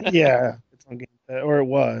 Is it? Yeah, it's on Game Pass, or it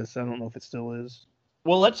was. I don't know if it still is.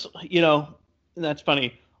 Well, let's. That's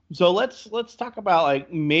funny. So let's talk about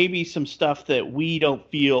like maybe some stuff that we don't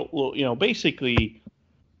feel. Well, basically,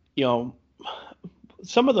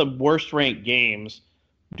 some of the worst ranked games.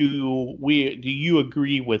 Do you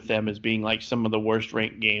agree with them as being like some of the worst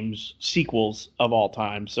ranked games sequels of all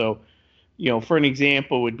time? So, for an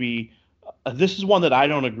example would be this is one that I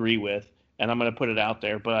don't agree with, and I'm going to put it out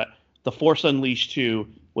there. But The Force Unleashed 2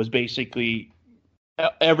 was basically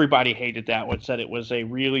everybody hated that one, said it was a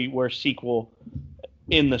really worst sequel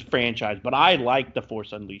in the franchise. But I like The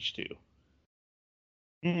Force Unleashed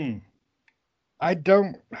 2. I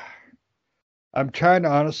don't. I'm trying to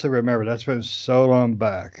honestly remember. That's been so long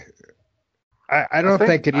back. I don't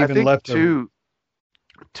think it even left. Two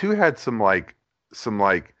had some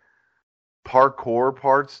parkour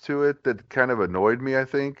parts to it that kind of annoyed me. I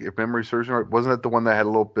think, if memory serves me right, wasn't it the one that had a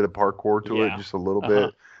little bit of parkour to it, just a little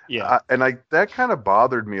bit? Yeah. That kind of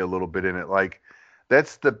bothered me a little bit in it. Like,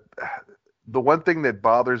 that's the one thing that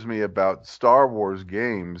bothers me about Star Wars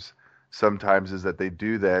games sometimes is that they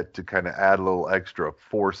do that to kind of add a little extra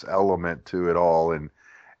force element to it all, and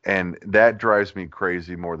that drives me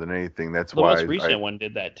crazy more than anything. That's why the most recent one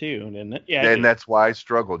did that too, didn't it? Yeah, and that's why I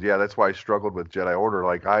struggled. Yeah, that's why I struggled with Jedi Order.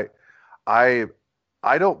 Like I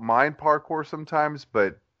don't mind parkour sometimes,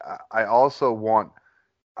 but I also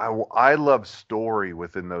I love story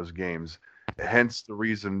within those games. Hence the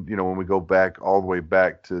reason, when we go back all the way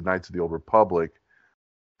back to Knights of the Old Republic,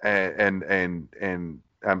 and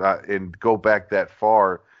go back that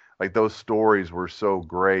far, like those stories were so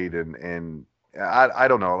great, and I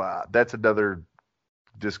don't know, that's another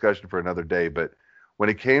discussion for another day. But when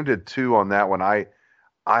it came to 2 on that one, I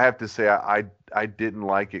have to say I didn't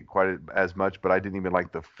like it quite as much, but I didn't even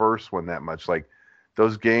like the first one that much. Like,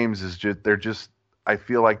 those games they're just I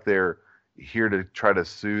feel like they're here to try to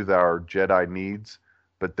soothe our Jedi needs,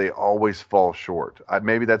 but they always fall short.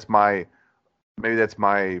 Maybe that's my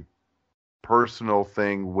personal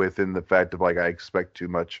thing within the fact of like I expect too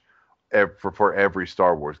much for every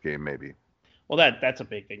Star Wars game, maybe. Well, that's a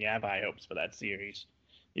big thing. I have high hopes for that series.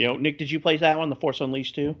 Nick, did you play that one, The Force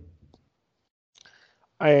Unleashed 2?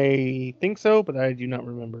 I think so, but I do not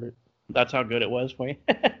remember it. That's how good it was for you.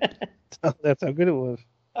 That's how good it was.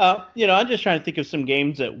 I'm just trying to think of some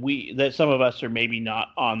games that some of us are maybe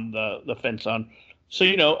not on the fence on. So,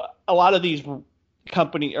 a lot of these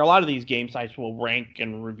game sites will rank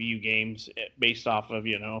and review games based off of,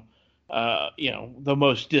 the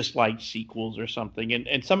most disliked sequels or something.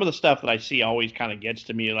 And some of the stuff that I see always kind of gets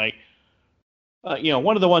to me, like,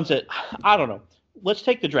 one of the ones that, I don't know. Let's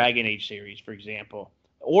take the Dragon Age series, for example.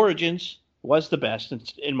 Origins was the best,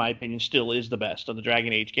 and in my opinion, still is the best of the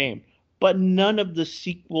Dragon Age game. But none of the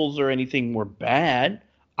sequels or anything were bad.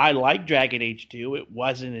 I like Dragon Age 2. It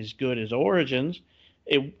wasn't as good as Origins.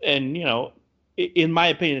 In my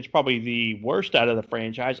opinion, it's probably the worst out of the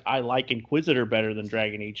franchise. I like Inquisitor better than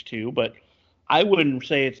Dragon Age 2, but I wouldn't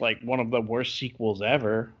say it's like one of the worst sequels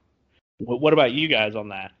ever. What about you guys on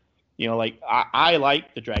that? I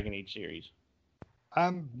like the Dragon Age series.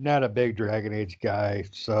 I'm not a big Dragon Age guy,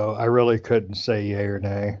 so I really couldn't say yay or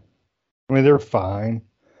nay. I mean, they're fine.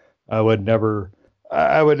 I would never,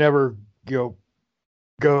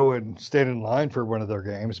 go and stand in line for one of their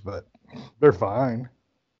games, but they're fine.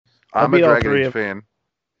 I'm a Dragon Age fan.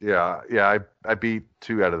 Yeah, I beat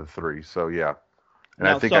 2 out of the 3, so yeah. And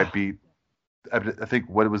now, I think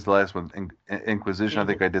what was the last one? Inquisition. I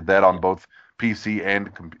think I did that on both PC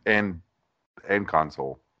and and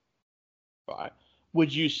console. Right.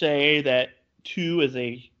 Would you say that 2 is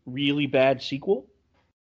a really bad sequel?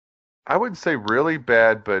 I wouldn't say really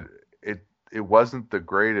bad, but it wasn't the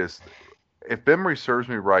greatest. If memory serves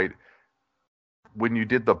me right, when you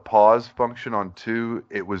did the pause function on 2,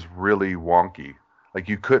 it was really wonky. Like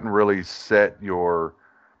you couldn't really set your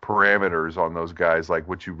parameters on those guys, like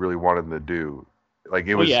what you really wanted them to do. Like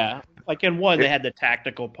it Well, was, yeah. Like in 1, it, they had the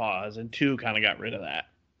tactical pause, and 2 kind of got rid of that.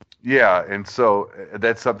 yeah, and so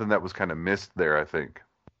that's something that was kind of missed there, I think.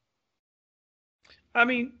 I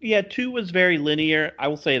mean, yeah, 2 was very linear. I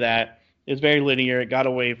will say that. It was very linear. It got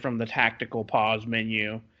away from the tactical pause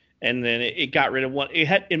menu, and then it got rid of one. It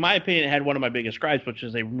had, in my opinion, it had one of my biggest gripes, which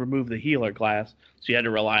is they removed the healer class, so you had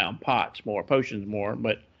to rely on pots more, potions more.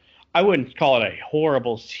 But I wouldn't call it a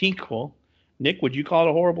horrible sequel. Nick, would you call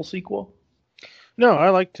it a horrible sequel? No, I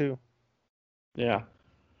like 2. Yeah.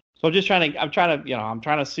 So I'm trying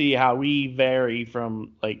to see how we vary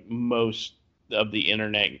from like most of the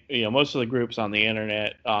internet, most of the groups on the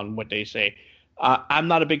internet on what they say. I'm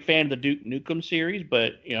not a big fan of the Duke Nukem series,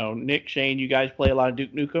 but Nick, Shane, you guys play a lot of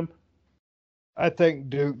Duke Nukem. I think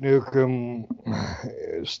Duke Nukem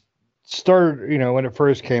started, when it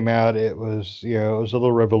first came out, it was a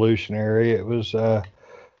little revolutionary. It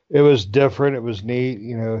was different. It was neat.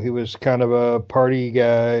 He was kind of a party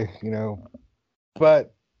guy,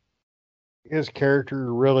 but his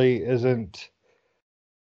character really isn't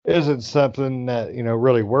something that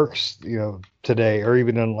really works today or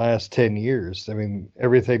even in the last 10 years. I mean,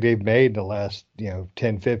 everything they've made in the last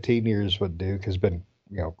 10 15 years with Duke has been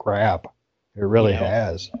crap. It really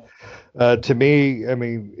has. To me, I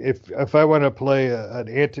mean, if I want to play an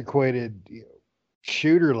antiquated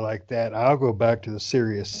shooter like that, I'll go back to the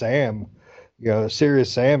Serious Sam.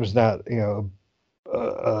 Serious Sam is not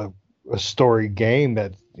a story game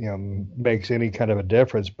that makes any kind of a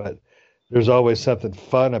difference, but there's always something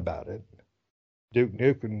fun about it. Duke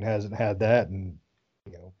Nukem hasn't had that in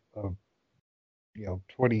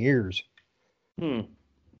 20 years.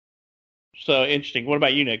 So interesting. What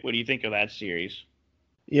about you, Nick? What do you think of that series?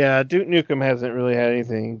 Yeah, Duke Nukem hasn't really had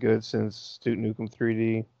anything good since Duke Nukem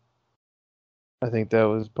 3D. I think that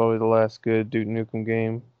was probably the last good Duke Nukem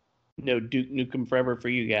game. No Duke Nukem Forever for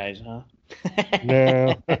you guys, huh?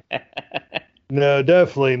 No. No,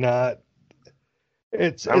 definitely not.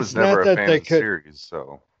 I was never a fan of the series,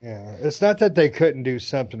 so yeah, it's not that they couldn't do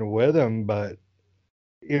something with them, but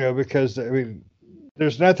because I mean,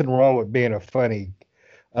 there's nothing wrong with being a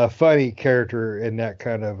funny character in that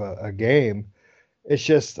kind of a game. It's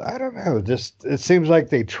just I don't know. Just it seems like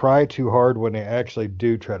they try too hard when they actually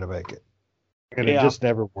do try to make it, and it just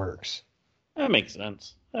never works. That makes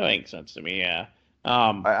sense. That makes sense to me. Yeah.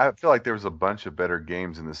 I feel like there was a bunch of better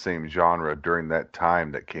games in the same genre during that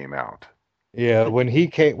time that came out. Yeah,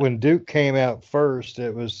 when Duke came out first,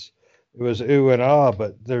 it was ooh and ah,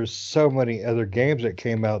 but there's so many other games that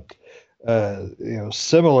came out,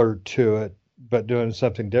 similar to it, but doing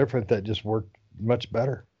something different that just worked much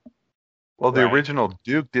better. Well, the original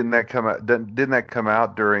Duke didn't that come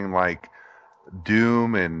out during like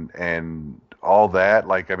Doom and all that?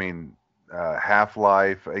 Like, I mean,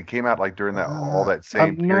 Half-Life. It came out like during all that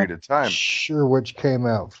same period of time. Sure, which came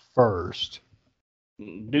out first?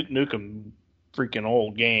 Duke Nukem, freaking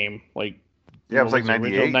old game. Like, yeah, it was like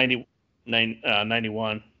 98,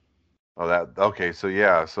 91. Oh, that okay. So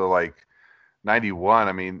yeah, so like 91.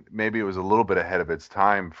 I mean, maybe it was a little bit ahead of its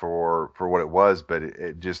time for what it was, but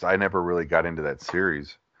it just I never really got into that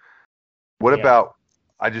series. What about?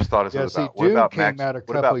 I just thought of something about. What Doom about came Max? out a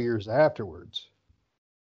couple years afterwards.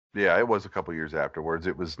 Yeah, it was a couple years afterwards.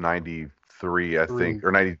 It was 93, I think,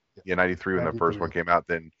 or 90. Yeah, 93 when the first one came out.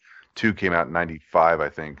 Then 2 came out in 95, I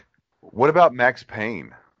think. What about Max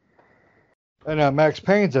Payne? Now, Max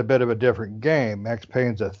Payne's a bit of a different game. Max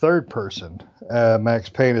Payne's a third person. Max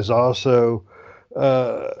Payne is also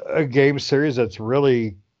a game series that's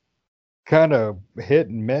really kind of hit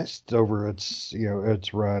and missed over its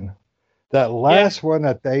run. That last one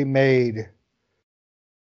that they made,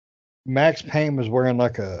 Max Payne was wearing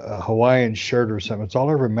like a Hawaiian shirt or something. It's all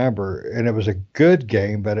I remember, and it was a good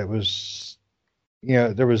game, but it was,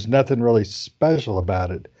 there was nothing really special about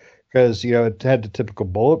it because it had the typical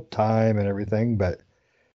bullet time and everything, but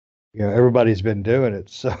everybody's been doing it,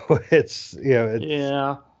 so it's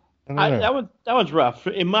yeah. That was rough.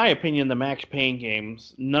 In my opinion, the Max Payne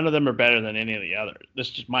games, none of them are better than any of the others. This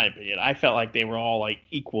is just my opinion. I felt like they were all like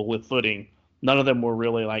equal with footing. None of them were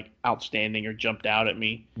really like outstanding or jumped out at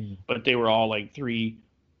me, but they were all like 3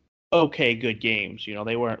 okay good games.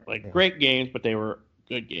 They weren't like great games, but they were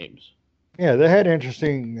good games. Yeah, they had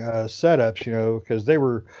interesting setups, because they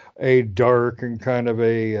were a dark and kind of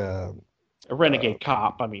a A renegade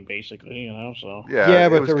cop. I mean, basically, So Yeah, Yeah, it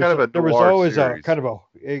but was kind of a there was noir always a series. kind of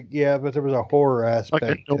yeah, but there was a horror Like a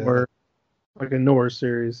aspect to Noir, it. like a Noir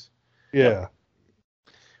series. Yeah.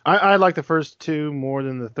 I like the first two more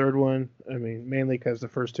than the third one. I mean, mainly because the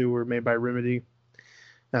first two were made by Remedy.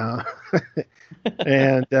 Uh,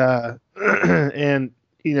 and and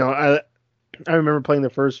I remember playing the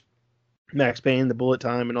first Max Payne, the bullet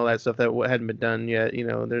time, and all that stuff that hadn't been done yet.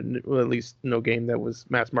 Well, at least no game that was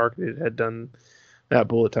mass marketed had done that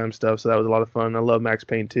bullet time stuff. So that was a lot of fun. I love Max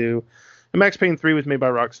Payne 2. And Max Payne 3 was made by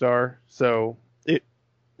Rockstar, so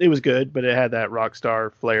it was good, but it had that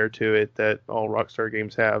Rockstar flair to it that all Rockstar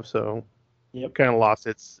games have. So Yep. kind of lost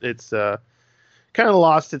its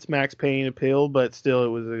Max Payne appeal, but still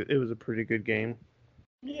it was a pretty good game.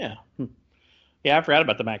 Yeah. Yeah, I forgot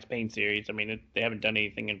about the Max Payne series. I mean, they haven't done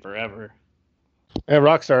anything in forever. And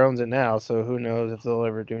Rockstar owns it now, so who knows if they'll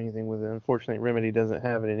ever do anything with it. Unfortunately, Remedy doesn't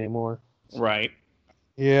have it anymore. Right.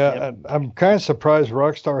 Yeah, Yep. and I'm kind of surprised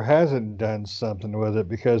Rockstar hasn't done something with it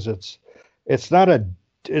because it's not a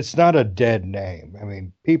dead name. I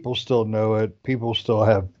mean, people still know it. People still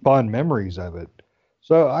have fond memories of it.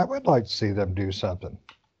 So I would like to see them do something.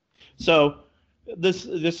 So this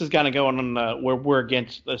is kind of going on where we're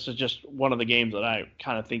against. This is just one of the games that I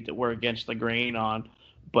kind of think that we're against the grain on,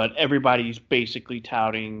 but everybody's basically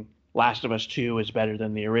touting Last of Us 2 is better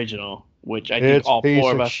than the original, which I think It's a all piece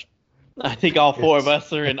four of of us. sh- I think all four of it's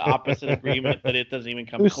us are in opposite agreement that it doesn't even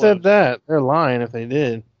come Who close. said that? They're lying if they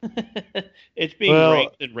did. It's being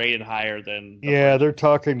Well, rated higher than the yeah, first. they're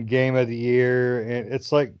talking game of the year, and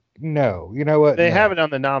it's like, no, you know what? They No. have it on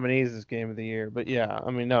the nominees as game of the year, but yeah,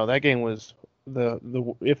 I mean, no, that game was the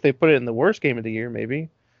if they put it in the worst game of the year, maybe.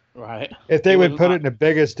 Right. If they It would was put not it in the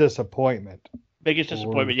biggest disappointment, biggest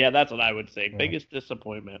disappointment. Yeah, that's what I would say. Yeah. Biggest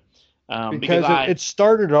disappointment. Because because it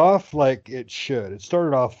started off like it should. It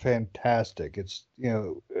started off fantastic. It's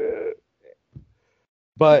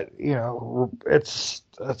but it's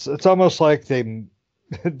almost like they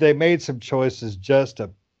they made some choices just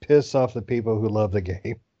to piss off the people who love the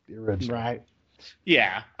game, the original. Right.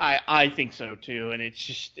 Yeah, I think so too, and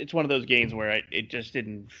it's one of those games where it just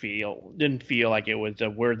didn't feel like it was a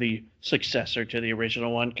worthy successor to the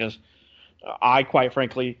original one because I quite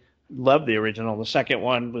frankly loved the original. The second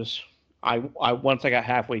one was I once I got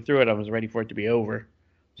halfway through it, I was ready for it to be over.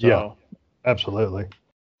 So Yeah. Absolutely.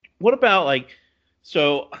 what about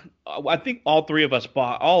so I think all four of us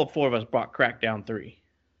bought Crackdown 3.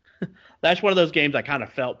 That's one of those games I kind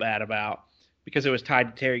of felt bad about because it was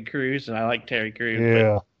tied to Terry Crews and I like Terry Crews,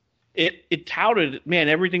 but Yeah. it touted, man,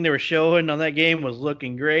 everything they were showing on that game was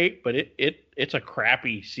looking great, but it's a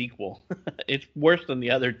crappy sequel. It's worse than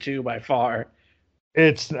the other two by far.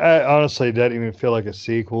 It's honestly it doesn't even feel like a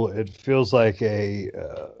sequel. It feels like a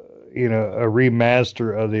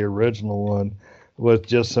remaster of the original one with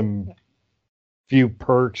just some few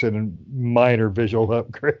perks and minor visual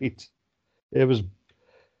upgrades. It was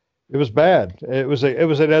bad. It was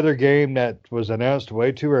another game that was announced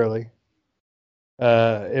way too early.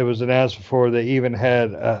 It was announced before they even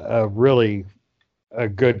had a really a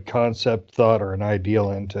good concept thought or an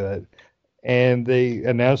ideal into it. And they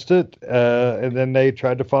announced it, and then they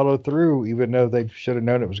tried to follow through, even though they should have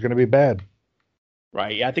known it was going to be bad.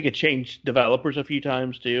 Right. Yeah, I think it changed developers a few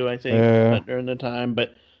times too, I think, during the time.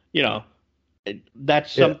 But,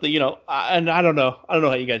 that's Yeah. something, and I don't know. I don't know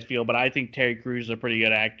how you guys feel, but I think Terry Crews is a pretty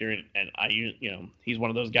good actor. And he's one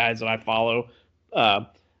of those guys that I follow.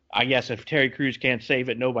 I guess if Terry Crews can't save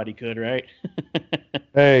it, nobody could, right?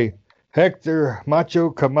 Hey, Hector Macho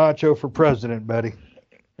Camacho for president, buddy.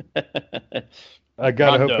 I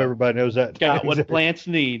gotta hope Rondo. everybody knows that. Got what plants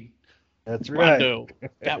need. That's right. Rondo.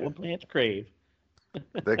 Got what plants crave.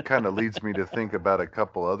 That kind of leads me to think about a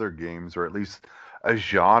couple other games, or at least a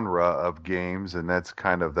genre of games, and that's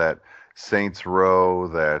kind of that Saints Row,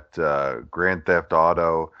 that Grand Theft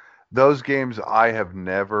Auto. Those games I have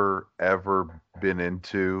never ever been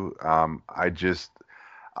into.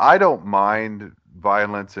 I don't mind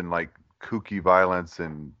violence and like kooky violence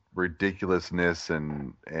and ridiculousness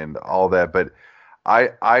and all that, but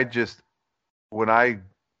I just when I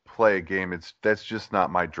play a game, that's just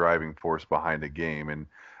not my driving force behind a game. And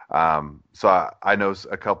so I know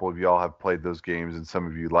a couple of y'all have played those games, and some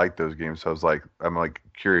of you like those games. So I'm like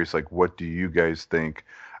curious, like, what do you guys think?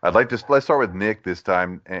 Let's start with Nick this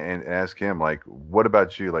time and ask him, like, what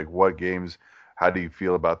about you? Like, what games? How do you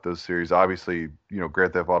feel about those series? Obviously,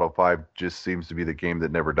 Grand Theft Auto 5 just seems to be the game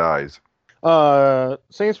that never dies.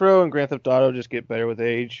 Saints Row and Grand Theft Auto just get better with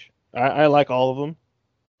age. I like all of them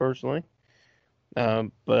personally,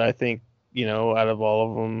 but I think out of all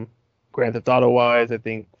of them, Grand Theft Auto wise, I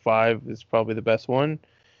think 5 is probably the best one.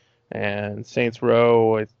 And Saints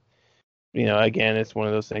Row, again, it's one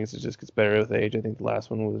of those things that just gets better with age. I think the last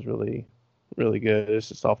one was really, really good. It's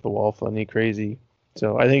just off the wall, funny, crazy.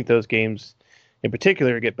 So I think those games, in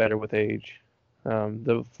particular, get better with age.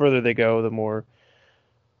 The further they go, the more.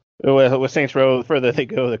 With Saints Row, the further they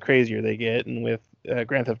go, the crazier they get, and with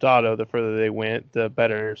Grand Theft Auto, the further they went, the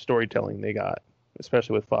better storytelling they got,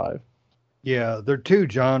 especially with 5. Yeah, they're two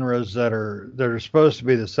genres that are supposed to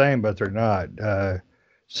be the same, but they're not.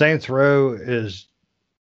 Saints Row is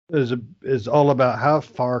all about how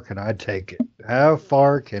far can I take it? How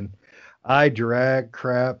far can I drag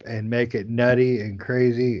crap and make it nutty and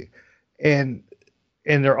crazy? And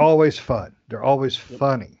they're always fun. They're always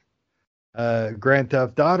funny. Grand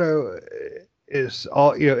Theft Auto is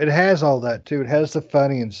all, it has all that too. It has the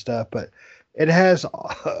funny and stuff, but it has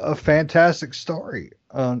a fantastic story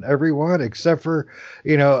on every one except for,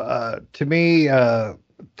 to me,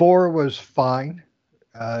 4 was fine.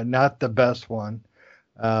 Not the best one.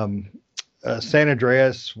 San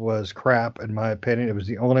Andreas was crap, in my opinion. It was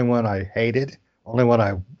the only one I hated, only one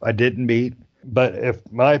I didn't beat. But if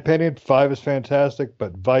my opinion, 5 is fantastic,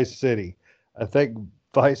 but Vice City, I think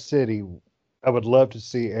Vice City, I would love to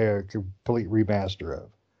see a complete remaster of.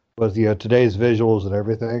 With today's visuals and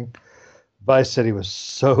everything, Vice City was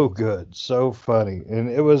so good, so funny, and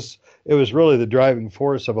it was really the driving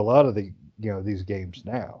force of a lot of the these games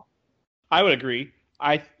now. I would agree.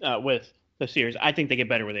 With the series, I think they get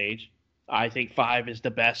better with age. I think 5 is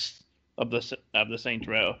the best of the Saints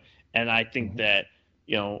Row, and I think that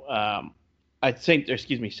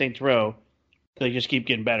Saints Row, they just keep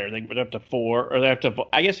getting better. They're up to 4, or they're up to,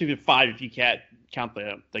 I guess, even 5 if you can't count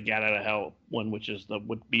the Get Out of Hell one, which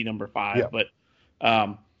would be number 5. Yeah. But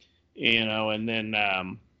and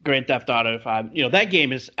then Grand Theft Auto 5. That game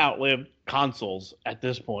has outlived consoles at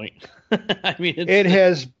this point. I mean,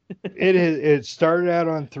 it started out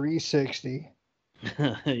on 360.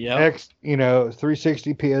 Yeah.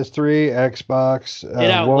 360, PS3, Xbox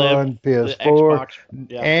One, PS4, Xbox,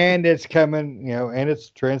 yeah. And it's coming, and it's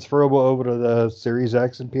transferable over to the Series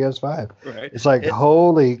X and PS5. Right. It's like,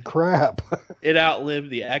 holy crap. It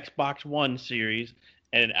outlived the Xbox One series,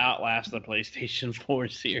 and it outlasts the PlayStation 4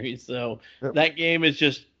 series. So That game is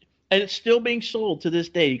just, and it's still being sold to this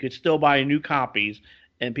day. You could still buy new copies,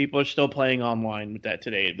 and people are still playing online with that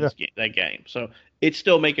today. That game. So it's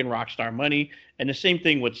still making Rockstar money. And the same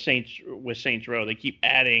thing with Saints Row. They keep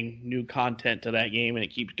adding new content to that game, and it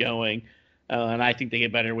keeps going. And I think they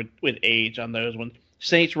get better with age on those ones.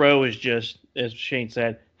 Saints Row is just, as Shane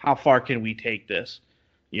said, how far can we take this?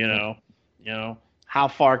 How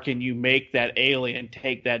far can you make that alien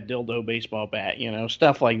take that dildo baseball bat?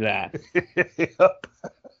 Stuff like that.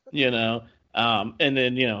 Yep.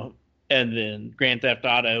 And then Grand Theft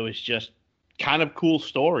Auto is just kind of cool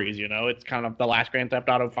stories. It's kind of, the last Grand Theft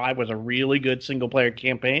Auto 5 was a really good single player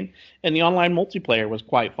campaign, and the online multiplayer was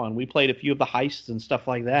quite fun. We played a few of the heists and stuff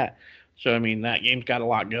like that. So, I mean, that game's got a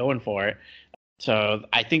lot going for it. So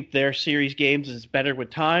I think their series games is better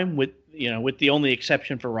with time, with the only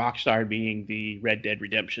exception for Rockstar being the Red Dead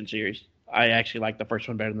Redemption series. I actually like the first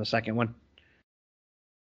one better than the second one.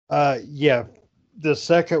 Yeah. The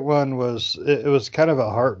second one was kind of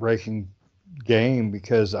a heartbreaking game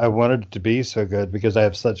because I wanted it to be so good because I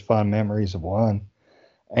have such fond memories of 1,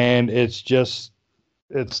 and it's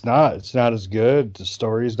not as good. The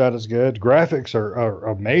story is not as good. Graphics are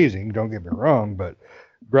amazing, don't get me wrong, but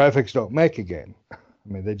graphics don't make a game. I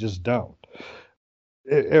mean, they just don't.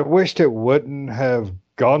 I wished it wouldn't have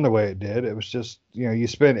gone the way it did. It was just, you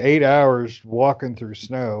spend 8 hours walking through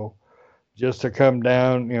snow just to come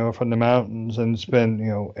down, from the mountains and spend,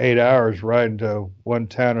 8 hours riding to one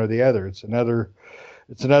town or the other. It's another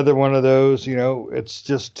one of those, it's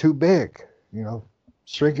just too big,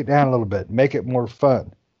 shrink it down a little bit, make it more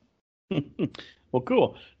fun. Well,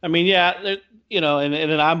 cool. I mean, yeah,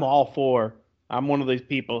 and I'm all for, I'm one of these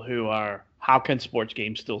people who are, how can sports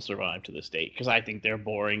games still survive to this date? Because I think they're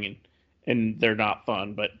boring and they're not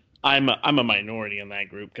fun, but I'm a minority in that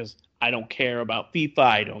group because I don't care about FIFA.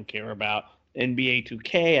 I don't care about NBA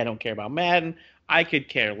 2K. I don't care about Madden. I could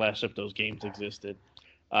care less if those games existed.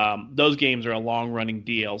 Those games are a long-running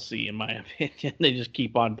DLC, in my opinion. They just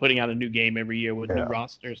keep on putting out a new game every year with new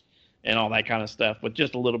rosters and all that kind of stuff, with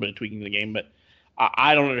just a little bit of tweaking the game. But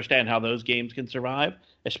I don't understand how those games can survive,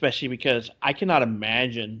 especially because I cannot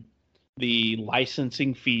imagine the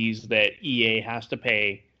licensing fees that EA has to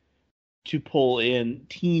pay to pull in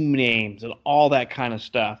team names and all that kind of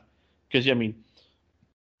stuff. Because, I mean,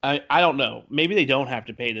 I don't know. Maybe they don't have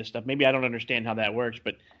to pay this stuff. Maybe I don't understand how that works.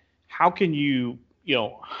 But how can you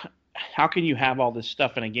have all this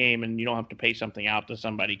stuff in a game and you don't have to pay something out to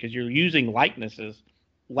somebody? Because you're using likenesses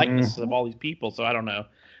likenesses of all these people. So I don't know.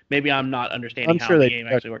 Maybe I'm not understanding I'm how sure the they game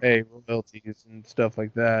actually works. pay royalties and stuff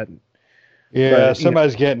like that. Yeah, But,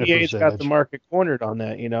 somebody's getting a EA's got the percentage. market cornered on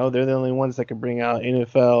that. They're the only ones that can bring out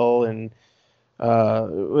NFL and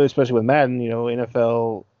especially with Madden.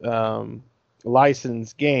 NFL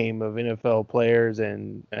licensed game of NFL players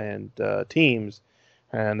and teams,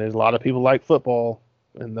 and there's a lot of people like football,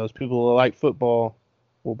 and those people who like football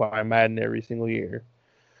will buy Madden every single year.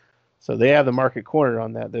 So they have the market cornered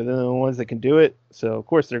on that. They're the only ones that can do it. So of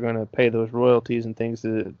course they're going to pay those royalties and things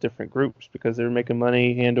to different groups because they're making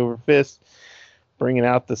money hand over fist, bringing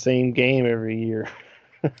out the same game every year.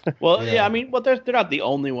 Well, yeah, I mean, they're not the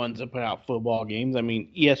only ones that put out football games. I mean,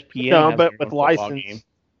 ESPN No, has but their with own football game. license,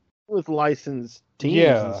 with licensed teams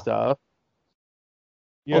Yeah. and stuff.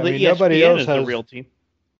 Yeah, Well, the I mean, nobody ESPN else is has the real team.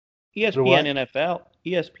 The what? ESPN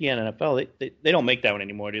NFL. They don't make that one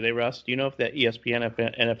anymore, do they, Russ? Do you know if that ESPN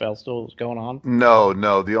NFL still is going on? No.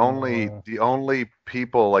 The only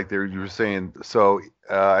people like you were saying. So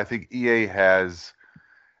I think EA has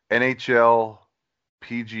NHL,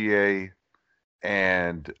 PGA,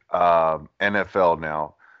 and NFL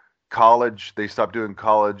now. College, they stopped doing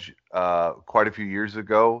college quite a few years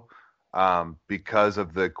ago because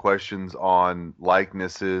of the questions on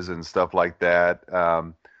likenesses and stuff like that.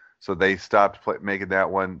 So they stopped making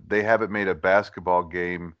that one. They haven't made a basketball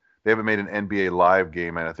game. They haven't made an NBA Live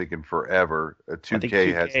game, I think, in forever.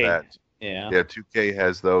 2K has that. Yeah. 2K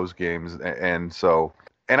has those games, and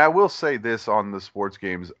I will say this on the sports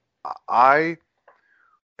games,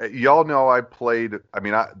 y'all know I played. I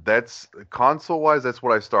mean, that's console wise. That's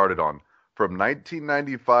what I started on from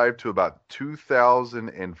 1995 to about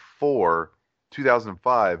 2004,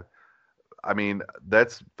 2005. I mean,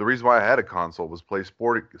 that's the reason why I had a console was play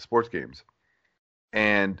sports games.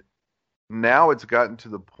 And now it's gotten to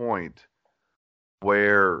the point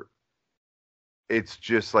where it's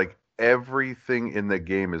just like everything in the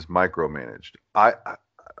game is micromanaged.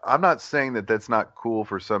 I'm not saying that that's not cool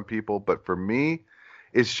for some people, but for me,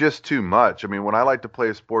 it's just too much. I mean, when I like to play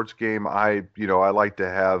a sports game, I like to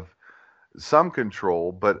have some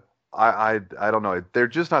control, but I don't know. They're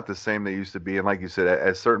just not the same they used to be. And like you said, at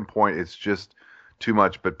a certain point, it's just too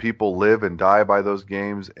much. But people live and die by those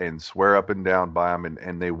games and swear up and down by them,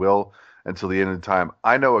 and they will until the end of the time.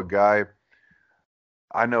 I know a guy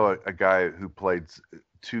who played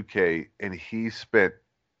 2K, and he spent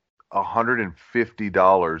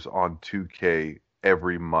 $150 on 2K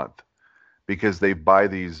every month because they buy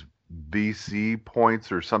these VC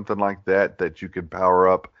points or something like that you can power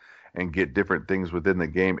up and get different things within the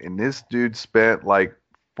game. And this dude spent like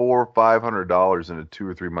 $400 or $500 in a 2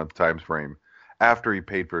 or 3 month time frame after he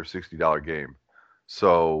paid for a $60 game.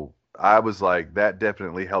 So I was like, that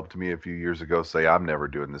definitely helped me a few years ago say I'm never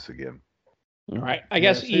doing this again. All right. I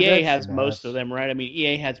guess see, EA that's has nice. most of them, right? I mean,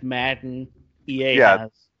 EA has Madden. EA Yeah.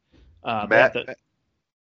 has they have the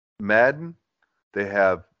Madden, they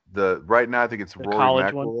have right now I think it's Rory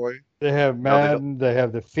college one? McIlroy. They have Madden, they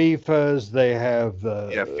have the FIFAs, they have the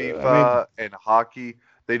FIFA and hockey.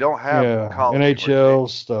 They don't have college. NHL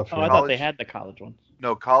stuff. Oh, I thought they had the college ones.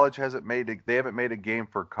 No, college hasn't they haven't made a game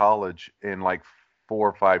for college in like 4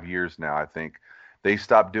 or 5 years now, I think. They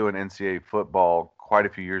stopped doing NCAA football quite a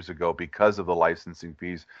few years ago because of the licensing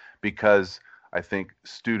fees, because I think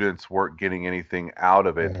students weren't getting anything out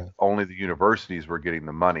of it. Yeah. Only the universities were getting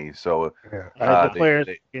the money. So The players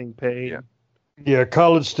getting paid. Yeah,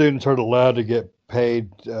 college students aren't allowed to get paid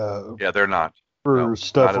they're not. for No,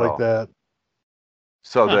 stuff not at like all. that.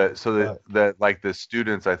 So Right. the like the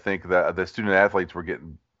students, I think the student athletes were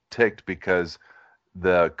getting ticked because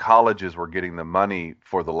the colleges were getting the money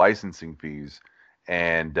for the licensing fees,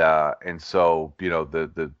 and so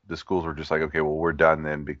the schools were just like, okay, well, we're done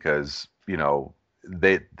then, because even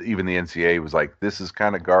the NCAA was like, this is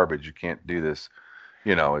kind of garbage, you can't do this,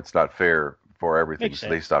 it's not fair for everything. Makes So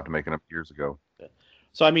sense. they stopped making them years ago.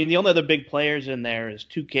 So I mean, the only other big players in there is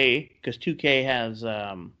 2K, because 2K has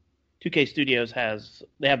 2K Studios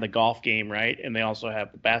they have the golf game, right? And they also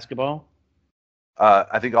have the basketball.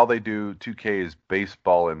 I think all they do 2K is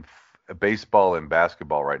baseball and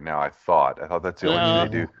basketball right now. I thought that's the only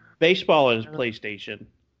thing they do. Baseball is PlayStation.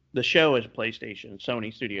 The show is PlayStation,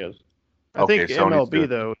 Sony Studios. I think Okay, Sony's MLB good.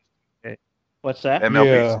 though. What's that?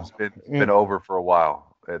 MLB's Yeah. been over for a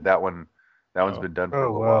while. That one's been done for a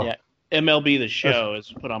Oh, little wow. while. Yeah, MLB the show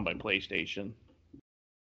is put on by PlayStation.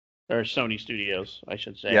 Or Sony Studios, I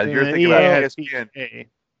should say. Yeah, you're And thinking EA about has ESPN. PGA.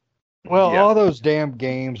 Well, Yeah. all those damn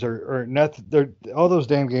games are nothing. All those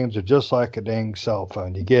damn games are just like a dang cell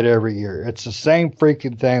phone you get every year. It's the same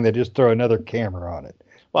freaking thing. They just throw another camera on it.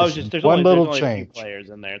 Well, It's there's one only little a few change. players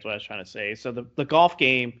in there. That's what I was trying to say. So the golf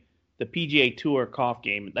game, the PGA Tour golf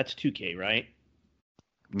game. That's 2K, right?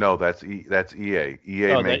 No, that's EA.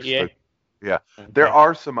 EA makes EA? yeah. Okay. There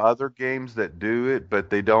are some other games that do it, but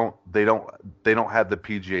they don't have the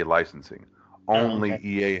PGA licensing. Only okay.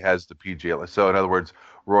 EA has the PGA. So in other words,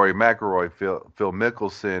 Rory McIlroy, Phil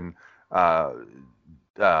Mickelson,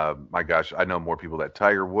 my gosh, I know more people that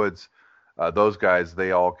Tiger Woods, those guys,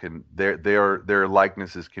 they all can their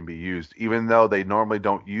likenesses can be used, even though they normally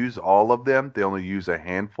don't use all of them. They only use a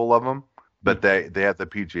handful of them, but they have the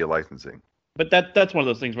PGA licensing. But that's one of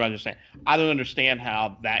those things where I'm just saying I don't understand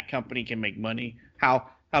how that company can make money, how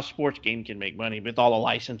sports game can make money with all the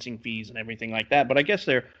licensing fees and everything like that. But I guess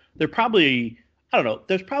they're probably, I don't know,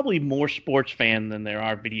 there's probably more sports fans than there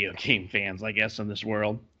are video game fans, I guess, in this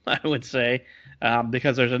world, I would say,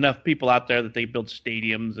 because there's enough people out there that they build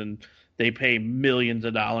stadiums and they pay millions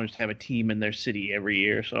of dollars to have a team in their city every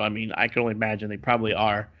year. So I mean, I can only imagine they probably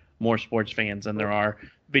are more sports fans than there are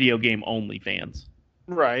video game only fans.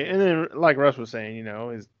 Right, and then like Russ was saying,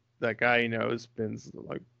 is that guy spends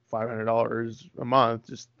like $500 a month.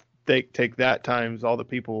 Just take that times all the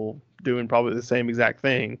people doing probably the same exact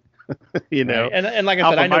thing. Right. And like I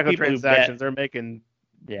said, I know people who bet. They're making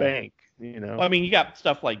bank. Well, I mean, you got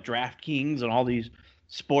stuff like DraftKings and all these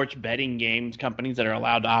sports betting games companies that are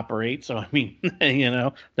allowed to operate. So I mean,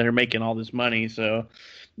 that are making all this money. So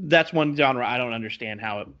that's one genre I don't understand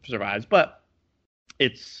how it survives, but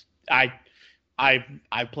I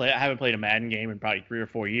haven't played a Madden game in probably 3 or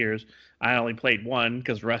 4 years. I only played one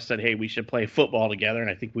because Russ said, "Hey, we should play football together," and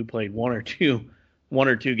I think we played one or two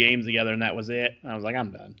games together, and that was it. I was like,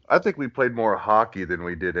 I'm done. I think we played more hockey than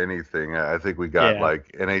we did anything. I think we got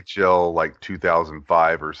like NHL like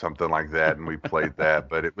 2005 or something like that, and we played that.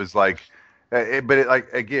 But it was like,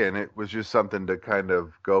 it was just something to kind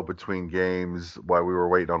of go between games while we were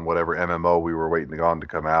waiting on whatever MMO we were waiting on to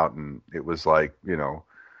come out, and it was like,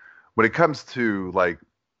 when it comes to like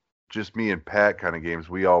just me and Pat kind of games,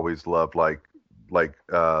 we always loved like like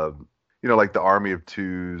the Army of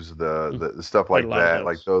Twos, the stuff like that.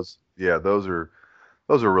 Like those, those are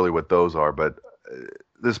really what those are. But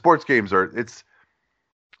the sports games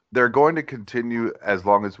they're going to continue as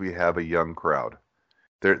long as we have a young crowd.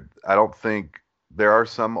 I don't think there are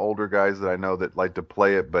some older guys that I know that like to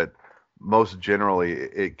play it, but most generally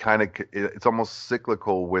it's almost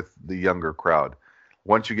cyclical with the younger crowd.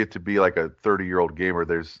 Once you get to be like a 30-year-old gamer,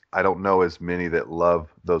 I don't know as many that love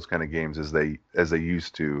those kind of games as they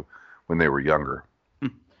used to when they were younger.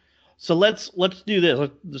 So let's do this.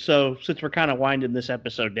 So since we're kind of winding this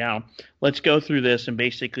episode down, let's go through this and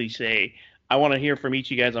basically say, I want to hear from each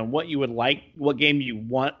of you guys on what you would like, what game you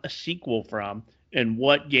want a sequel from, and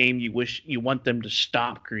what game you wish you want them to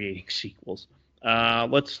stop creating sequels.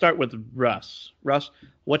 Let's start with Russ. Russ,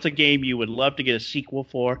 what's a game you would love to get a sequel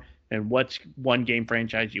for? And what's one game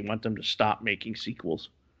franchise you want them to stop making sequels?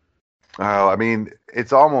 I mean,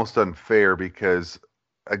 it's almost unfair because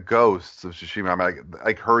a Ghosts of Tsushima, I'm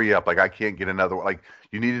like hurry up. Like, I can't get another one. Like,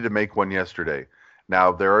 you needed to make one yesterday.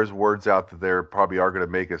 Now, there is words out that there probably are going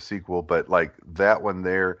to make a sequel, but like that one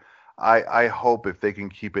there, I hope if they can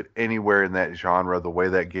keep it anywhere in that genre, the way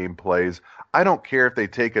that game plays, I don't care if they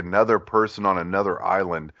take another person on another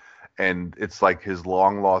island and it's like his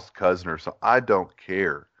long lost cousin or something. I don't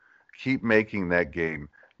care. Keep making that game.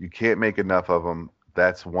 You can't make enough of them.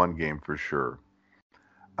 That's one game for sure.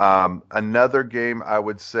 Another game I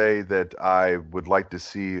would say that I would like to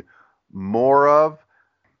see more of,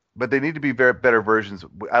 but they need to be better versions.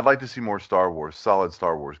 I'd like to see more solid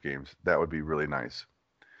Star Wars games. That would be really nice.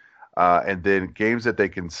 And then games that they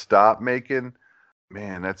can stop making,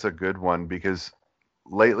 man, that's a good one because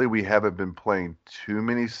lately we haven't been playing too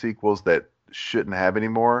many sequels that shouldn't have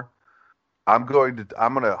anymore. I'm going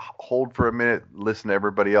to hold for a minute, listen to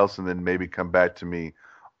everybody else, and then maybe come back to me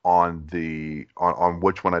on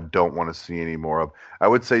which one I don't want to see any more of. I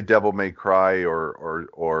would say Devil May Cry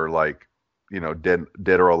or like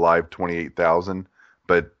Dead or Alive 28,000,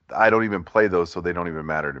 but I don't even play those, so they don't even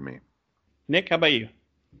matter to me. Nick, how about you?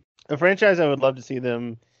 A franchise I would love to see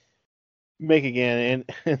them make again,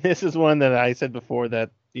 and this is one that I said before that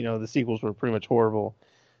the sequels were pretty much horrible.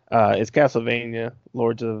 It's Castlevania,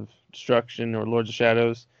 Lords of Destruction or Lords of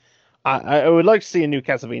Shadows. I would like to see a new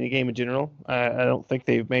Castlevania game in general. I don't think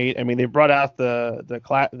they've made. I mean, they brought out the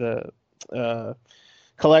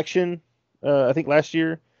collection, I think last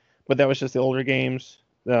year, but that was just the older games.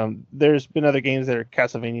 There's been other games that are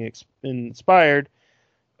Castlevania inspired,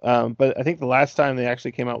 but I think the last time they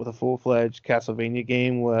actually came out with a full-fledged Castlevania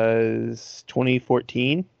game was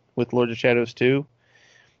 2014 with Lords of Shadows 2.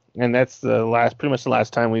 And that's pretty much the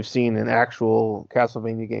last time we've seen an actual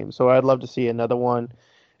Castlevania game. So I'd love to see another one.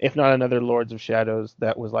 if not another Lords of Shadows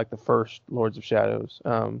that was like the first Lords of Shadows.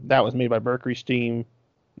 That was made by Mercury Steam,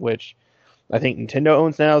 which I think Nintendo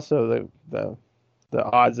owns now. So the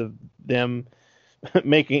odds of them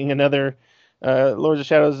making another Lords of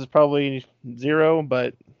Shadows is probably zero.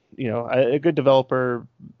 But a good developer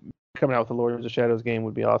coming out with a Lords of Shadows game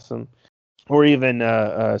would be awesome, or even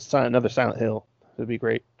another Silent Hill would be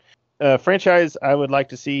great. Franchise I would like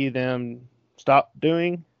to see them stop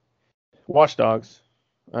doing. Watch Dogs.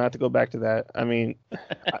 I have to go back to that. I mean,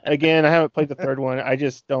 again, I haven't played the third one. I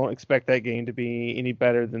just don't expect that game to be any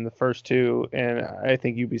better than the first two, and I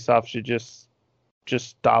think Ubisoft should just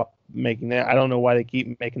stop making that. I don't know why they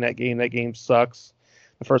keep making that game. That game sucks.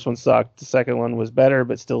 The first one sucked. The second one was better,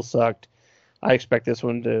 but still sucked. I expect this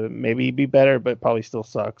one to maybe be better, but probably still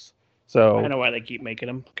sucks. So I know why they keep making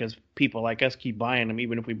them, because people like us keep buying them,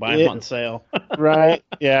 even if we buy them on sale. Right?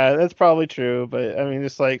 Yeah, that's probably true. But I mean,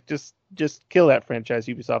 it's like just kill that franchise,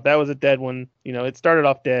 Ubisoft. That was a dead one. It started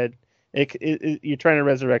off dead. You're trying to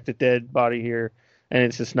resurrect a dead body here, and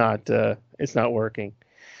it's just not. It's not working.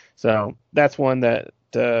 So that's one that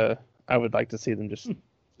I would like to see them just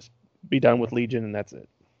be done with Legion, and that's it.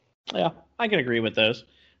 Yeah, I can agree with those.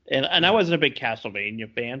 And I wasn't a big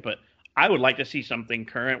Castlevania fan, but I would like to see something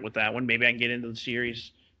current with that one. Maybe I can get into the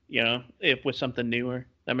series, if with something newer.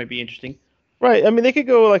 That might be interesting. Right. I mean, they could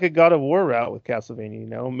go like a God of War route with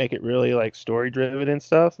Castlevania, make it really like story driven and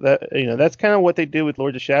stuff. That's kind of what they did with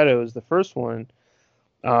Lords of Shadows, the first one.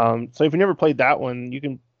 So if you never played that one, you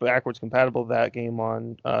can backwards compatible that game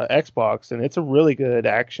on Xbox, and it's a really good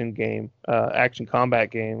action game, action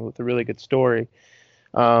combat game with a really good story.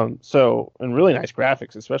 And really nice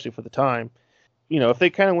graphics, especially for the time. If they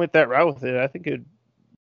kind of went that route with it, I think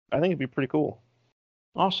it'd be pretty cool.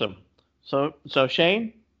 Awesome. So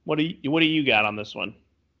Shane, what do you got on this one?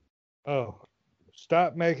 Oh,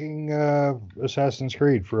 stop making Assassin's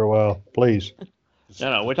Creed for a while, please.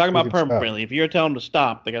 No, we're talking about permanently. If you're telling them to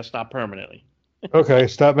stop, they got to stop permanently. Okay,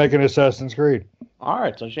 stop making Assassin's Creed. All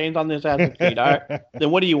right, so Shane's on the Assassin's Creed. All right,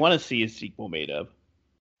 then what do you want to see a sequel made of?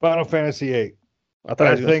 Final Fantasy VIII. I thought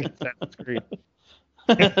I was going to say Assassin's Creed.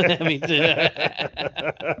 Me too.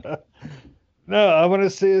 No, I want to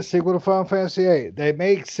see a sequel to Final Fantasy VIII. They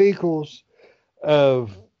make sequels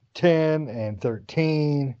of 10 and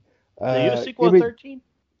 13. They did a sequel of 13?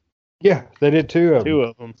 Yeah, they did two of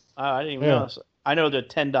them. I didn't even know. I know the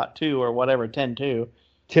 10.2 or whatever, 10.2.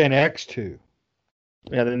 10x2.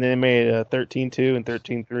 Yeah, then they made 13.2 and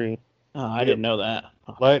 13.3. Oh, I didn't know that.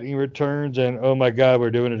 Lightning Returns, and oh my God, we're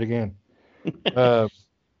doing it again.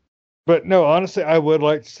 But no, honestly, I would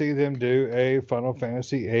like to see them do a Final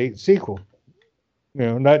Fantasy VIII sequel.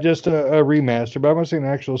 Not just a remaster, but I want to see an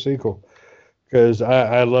actual sequel, because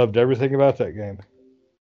I loved everything about that game,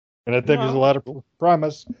 and I think there's a lot of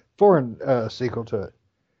promise for a sequel to it.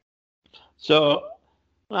 So,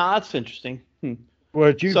 that's interesting.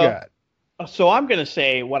 What you got? So I'm going to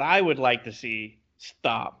say what I would like to see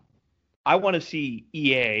stop. I want to see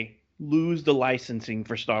EA lose the licensing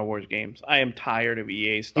for Star Wars games. I am tired of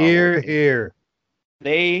EA Star Wars. Here.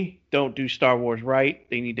 They don't do Star Wars right.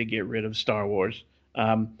 They need to get rid of Star Wars.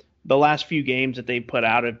 The last few games that they put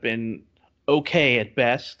out have been okay at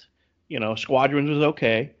best. Squadrons was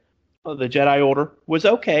okay. The Jedi Order was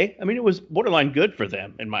okay. I mean, it was borderline good for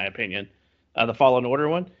them, in my opinion. The Fallen Order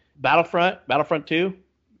one. Battlefront 2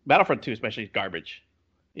 especially is garbage.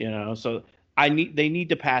 So they need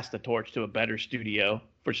to pass the torch to a better studio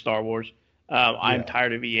for Star Wars. I'm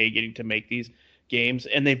tired of EA getting to make these games,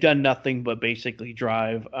 and they've done nothing but basically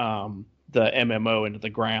drive the MMO into the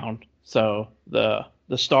ground. So the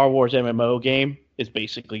Star Wars MMO game is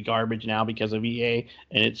basically garbage now because of EA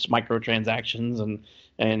and its microtransactions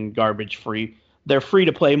and garbage free. Their free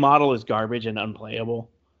to play model is garbage and unplayable.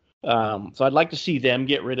 So I'd like to see them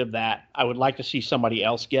get rid of that. I would like to see somebody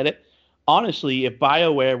else get it. Honestly, if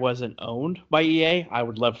BioWare wasn't owned by EA, I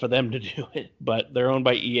would love for them to do it. But they're owned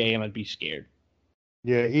by EA, and I'd be scared.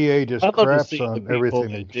 Yeah, EA just craps on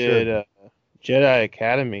everything they did. Jedi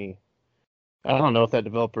Academy. I don't know if that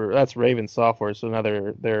developer. That's Raven Software, so now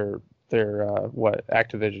they're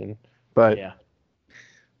Activision. But yeah,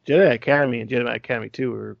 Jedi Academy and Jedi Academy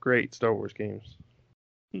 2 are great Star Wars games.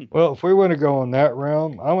 Well, if we want to go on that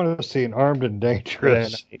realm, I want to see an Armed and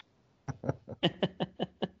Dangerous.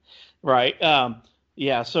 Right.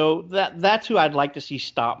 Yeah. So that's who I'd like to see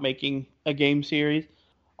stop making a game series.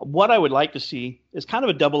 What I would like to see is kind of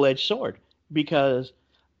a double-edged sword, because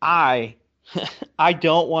I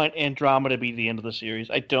don't want Andromeda to be the end of the series.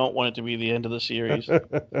 I don't want it to be the end of the series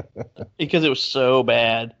because it was so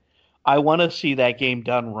bad. I want to see that game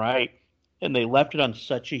done right, and they left it on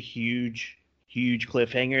such a huge huge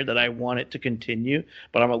cliffhanger that I want it to continue,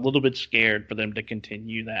 but I'm a little bit scared for them to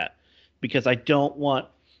continue that because I don't want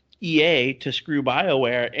EA to screw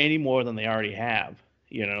BioWare any more than they already have.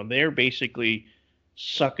 They're basically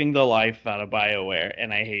sucking the life out of BioWare,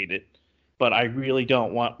 and I hate it. But I really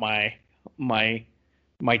don't want my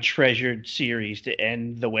treasured series to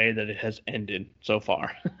end the way that it has ended so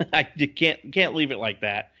far. I can't leave it like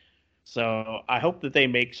that. So I hope that they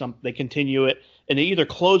continue it, and they either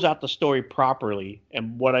close out the story properly.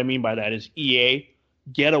 And what I mean by that is EA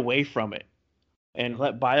get away from it and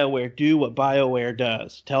let BioWare do what BioWare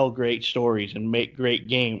does: tell great stories and make great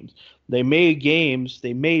games. They made games,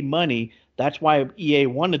 they made money. That's why EA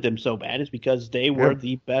wanted them so bad, is because they were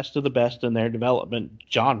the best of the best in their development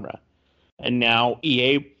genre. And now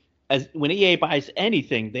when EA buys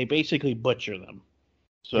anything, they basically butcher them.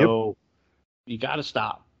 So you got to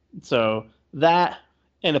stop. So that,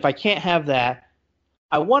 and if I can't have that,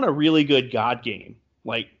 I want a really good God game,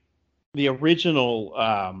 like the original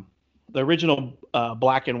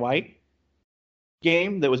Black and White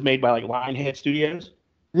game that was made by like Lionhead Studios.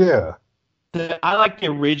 Yeah. I like the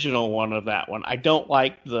original one of that one. I don't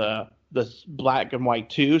like the Black and White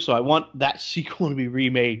 2, so I want that sequel to be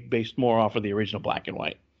remade based more off of the original Black and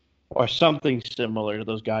White or something similar to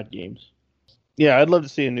those God games. Yeah, I'd love to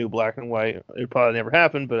see a new Black and White. It probably never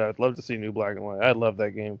happened, but I'd love to see a new Black and White. I love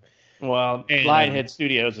that game. Well, Lionhead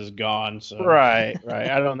Studios is gone, so right.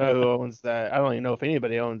 I don't know who owns that. I don't even know if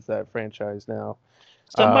anybody owns that franchise now.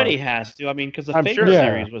 Somebody has to. I mean, because the Fable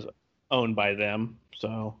series was owned by them,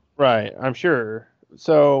 so right. I'm sure.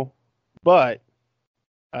 So, but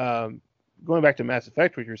going back to Mass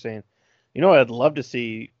Effect, what you're saying, what I'd love to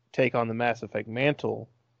see take on the Mass Effect mantle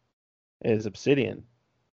is Obsidian.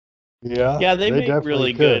 Yeah, they make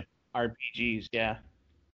really good RPGs. Yeah,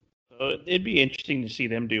 so it'd be interesting to see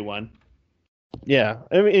them do one. Yeah,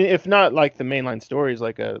 I mean, if not like the mainline stories,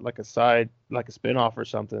 like a side, like a spinoff or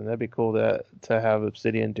something, that'd be cool to have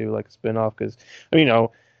Obsidian do like a spinoff, because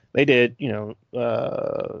they did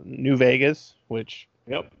New Vegas, which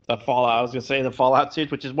the Fallout. I was gonna say the Fallout series,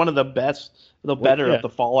 which is one of the better of the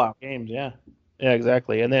Fallout games. Yeah,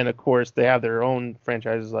 exactly. And then of course they have their own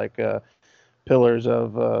franchises like Pillars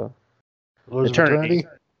of Eternity.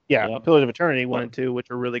 Yeah, Pillars of Eternity 1 and 2,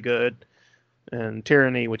 which are really good, and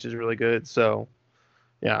Tyranny, which is really good. So,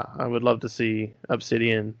 yeah, I would love to see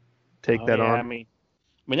Obsidian take that on. I mean,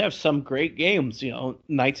 they have some great games.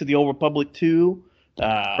 Knights of the Old Republic 2.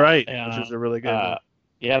 Right, which is a really good one.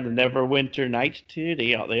 Yeah, the Neverwinter Nights 2.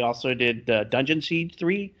 They also did Dungeon Siege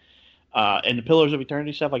 3, and the Pillars of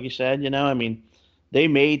Eternity stuff, like you said. I mean, they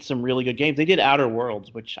made some really good games. They did Outer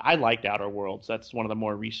Worlds, which I liked. Outer Worlds. That's one of the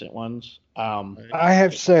more recent ones. I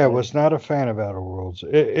have to say, I was not a fan of Outer Worlds.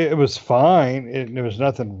 It was fine. There was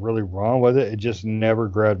nothing really wrong with it. It just never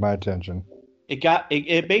grabbed my attention.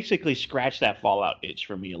 It basically scratched that Fallout itch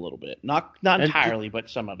for me a little bit. Not entirely, but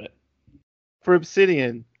some of it. For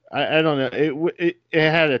Obsidian, I don't know. It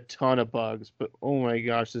had a ton of bugs, but oh my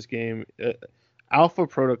gosh, this game, Alpha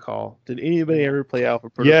Protocol. Did anybody ever play Alpha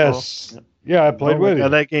Protocol? Yes. Yeah, I played with you.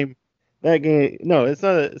 That game. No, it's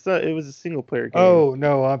not. It was a single player game. Oh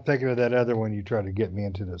no, I'm thinking of that other one you tried to get me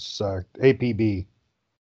into. This sucked. APB.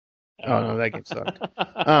 Oh no, that game sucked.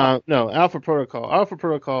 No, Alpha Protocol. Alpha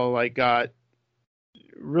Protocol got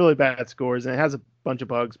really bad scores, and it has a bunch of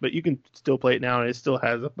bugs, but you can still play it now, and it still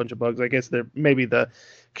has a bunch of bugs. I guess maybe the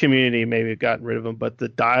community maybe gotten rid of them, but the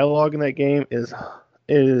dialogue in that game is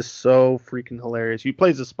so freaking hilarious. You play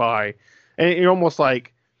as a spy, and you're almost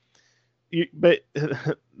like. But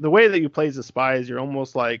the way that you play as a spy is you're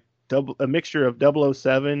almost like a mixture of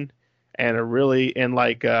 007 and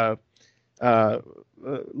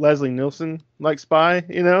Leslie Nielsen spy,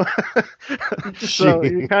 So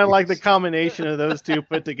you're kind of like the combination of those two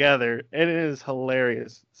put together, and it is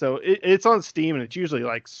hilarious. So it's on Steam, and it's usually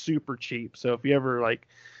super cheap. So if you ever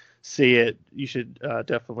see it, you should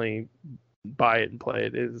definitely buy it and play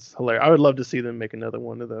it. It is hilarious. I would love to see them make another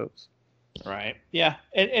one of those. Right. Yeah.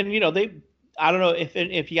 And they, I don't know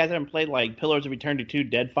if you guys haven't played Pillars of Eternity 2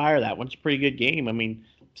 Deadfire, that one's a pretty good game. I mean,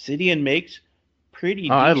 Obsidian makes pretty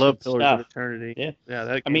decent I love Pillars stuff. of Eternity. Yeah,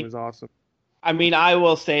 that game is awesome. I mean, I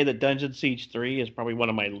will say that Dungeon Siege 3 is probably one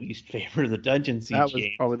of my least favorite of the Dungeon Siege games. That was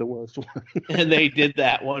probably the worst one. And they did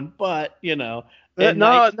that one, but,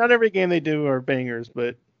 not every game they do are bangers,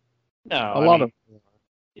 but a lot of them.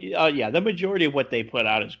 Yeah, the majority of what they put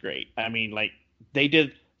out is great. I mean, they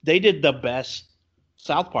did the best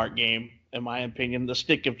South Park game, in my opinion. The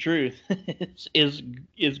Stick of Truth is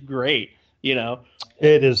great.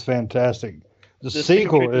 It is fantastic. The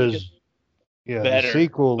sequel is better. The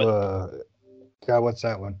sequel. God, what's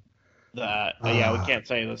that one? Yeah, we can't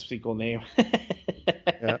say the sequel name.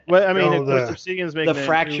 Yeah. Well, I mean, Oh, of course, the- Obsidian's making The that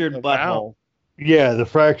Fractured new Avowed. Butthole. Yeah, the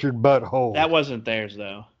fractured butthole. That wasn't theirs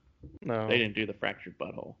though. No, They didn't do the Fractured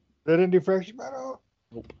Butthole. They didn't do fractured butthole.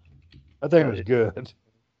 Nope. I think No, it was they good.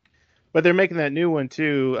 but they're making that new one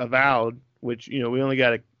too, Avowed, which we only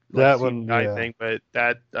got a That one, CGI yeah. thing, but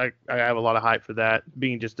that I have a lot of hype for that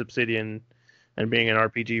being just Obsidian and being an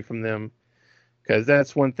RPG from them, because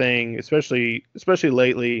that's one thing, especially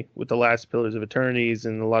lately with the last Pillars of Eternities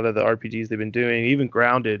and a lot of the RPGs they've been doing, even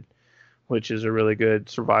Grounded, which is a really good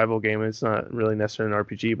survival game. It's not really necessarily an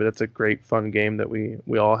RPG, but it's a great fun game that we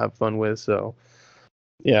all have fun with. So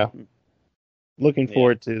yeah, looking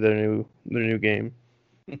forward to their new game.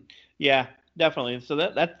 Yeah, definitely. So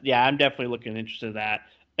I'm definitely looking interested in that.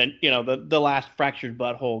 And the last Fractured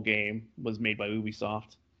Butthole game was made by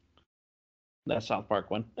Ubisoft. That South Park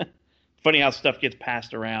one. Funny how stuff gets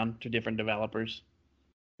passed around to different developers.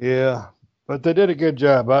 Yeah, but they did a good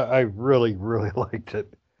job. I really, really liked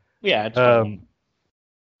it. Yeah, it's fun.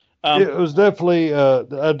 It was definitely,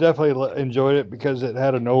 I definitely enjoyed it because it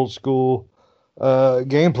had an old school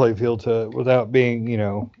gameplay feel to it without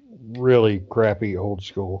being, really crappy old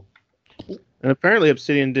school. And apparently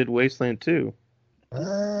Obsidian did Wasteland too.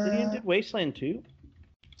 Obsidian did Wasteland too?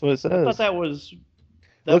 That's what it says. I thought that was...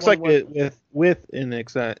 looks like it with In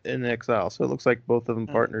Exile, so it looks like both of them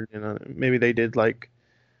partnered in on it. Maybe they did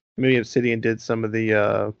maybe Obsidian did some of the.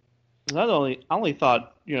 I only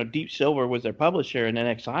thought Deep Silver was their publisher, and then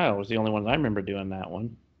Exile was the only one I remember doing that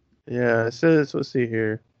one. Yeah, it says. Let's see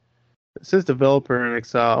here. It says developer in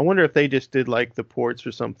Exile. I wonder if they just did the ports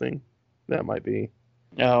or something. That might be.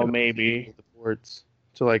 Oh, maybe the ports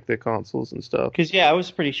to the consoles and stuff. Because I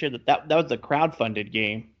was pretty sure that was the crowdfunded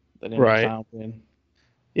game that Exile did.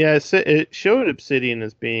 Yeah, it showed Obsidian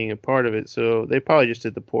as being a part of it, so they probably just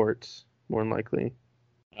did the ports, more than likely.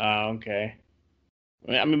 Oh, okay.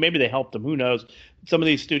 I mean, maybe they helped them. Who knows? Some of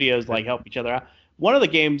these studios help each other out. One of the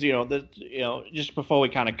games, just before we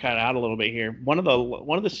kind of cut out a little bit here, one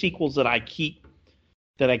of the sequels that I keep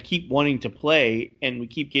wanting to play, and we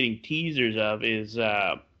keep getting teasers of, is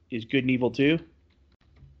Good and Evil 2.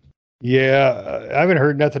 Yeah, I haven't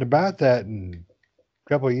heard nothing about that in a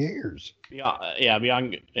couple of years.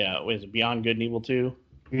 Beyond Good and Evil 2?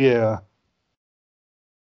 Yeah.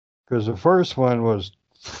 Because the first one was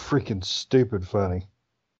freaking stupid funny.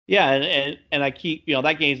 Yeah, and I keep,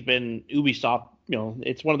 that game's been Ubisoft,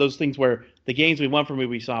 it's one of those things where the games we want from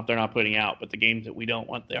Ubisoft they're not putting out, but the games that we don't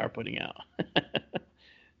want they are putting out.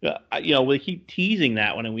 We keep teasing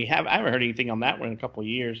that one, and I haven't heard anything on that one in a couple of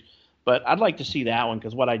years, but I'd like to see that one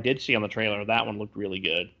because what I did see on the trailer, that one looked really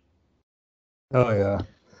good. Oh yeah.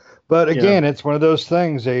 But again, it's one of those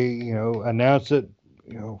things they, announce it,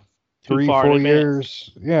 3-4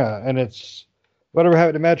 years. Yeah, and it's whatever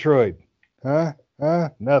happened to Metroid? Huh?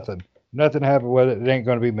 Nothing. Nothing happened with it. It ain't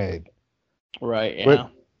going to be made. Right, yeah.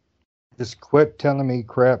 Just quit telling me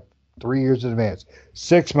crap 3 years in advance.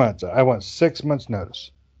 6 months. I want 6 months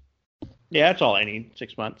notice. Yeah, that's all I need.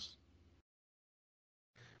 6 months.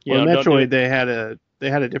 Metroid, they had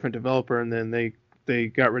a different developer, and then they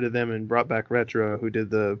got rid of them and brought back Retro, who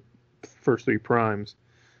did the first 3 Primes.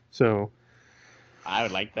 So I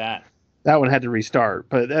would like that. That one had to restart,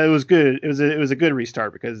 but it was good. It was a good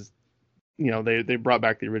restart because they brought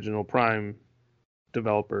back the original Prime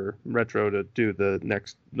developer Retro to do the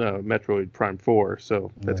next Metroid Prime 4. So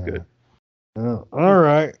that's good. All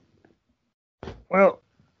right. Well,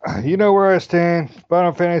 you know where I stand.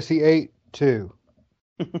 Final Fantasy VIII 2.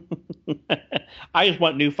 I just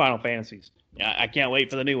want new Final Fantasies. Yeah, I can't wait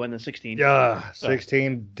for the new one, the 16. Yeah,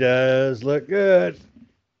 16 does look good.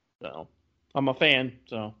 So I'm a fan.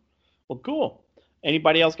 So, well, cool.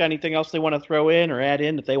 Anybody else got anything else they want to throw in or add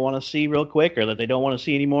in that they want to see real quick or that they don't want to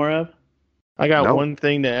see any more of? I got one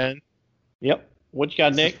thing to add. Yep. What you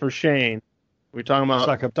got, Nick? For Shane. We were talking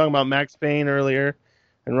about Max Payne earlier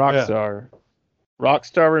and Rockstar. Yeah.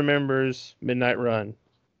 Rockstar remembers Midnight Run.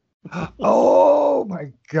 Oh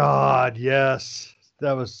my God! Yes,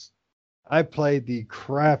 I played the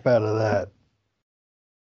crap out of that.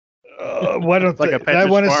 Why don't I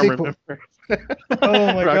want to sequel?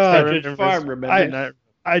 Oh my God! Farm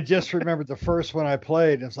I just remembered the first one I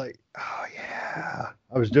played. And it's like, oh yeah,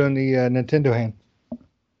 I was doing the Nintendo hand.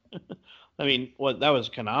 I mean, that was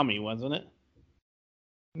Konami, wasn't it?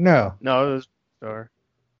 No, it was Rockstar.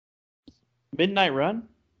 Midnight Run.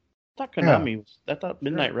 I thought Konami was. I thought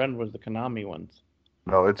Midnight Run was the Konami ones.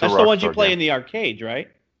 No, that's the ones you play in the arcade, right?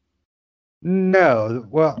 No,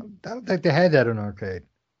 well, I don't think they had that in arcade.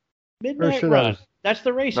 Midnight Run. That's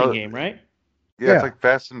the racing game, right? Yeah, it's like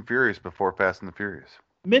Fast and Furious before Fast and the Furious.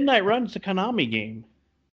 Midnight Run's a Konami game.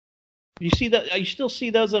 You still see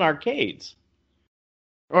those in arcades.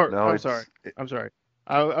 Or No, I'm it's- sorry. I'm sorry.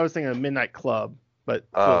 I was thinking of Midnight Club, but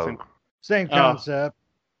Oh. same- Same Oh. concept.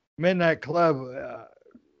 Midnight Club.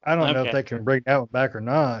 I don't know if Okay. they can bring that one back or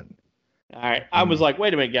not. All right, I was like,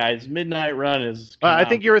 wait a minute, guys. Midnight Run is. I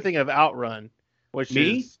think you were thinking of Outrun, which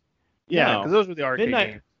Me? is yeah, No. because those were the arcade Midnight.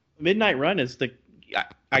 games. Midnight Run is the.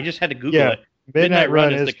 I just had to Google Yeah, it. Midnight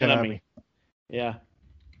Run is the Konami. Yeah.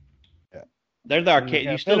 Yeah. They're the arcade.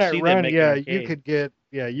 Yeah, You still Midnight see Run, them making yeah, arcade.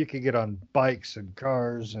 you could get on bikes and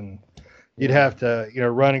cars, and you'd have to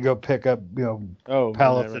run and go pick up Oh,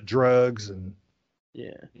 pallets Midnight of drugs and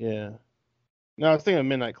Yeah. Run. Yeah. No, I was thinking of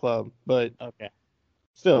Midnight Club, but Okay.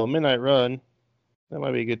 still, Midnight Run, that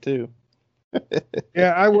might be good too.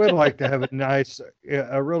 yeah, I would like to have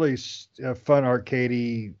a really fun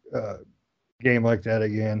arcadey game like that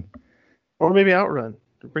again. Or maybe Outrun.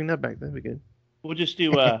 Bring that back. That'd be good. We'll just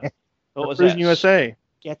do. What was Cruising that? USA.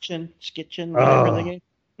 Sketchin, whatever Oh. the game.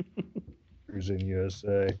 Cruising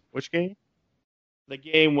USA. Which game? The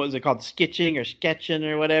game was it called Skitching or Sketching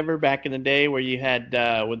or whatever back in the day, where you had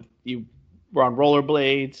you were on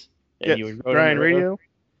rollerblades and Yes. you would Grind Radio.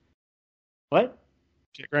 What?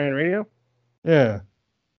 Grind Radio. Yeah,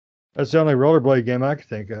 that's the only rollerblade game I could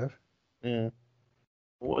think of. Yeah.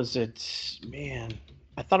 What was it? Man,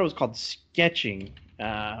 I thought it was called Sketching.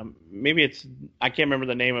 Maybe it's I can't remember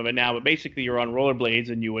the name of it now, but basically you're on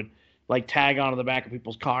rollerblades and you would like tag onto the back of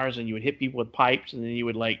people's cars and you would hit people with pipes and then you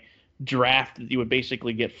would like draft. You would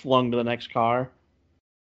basically get flung to the next car.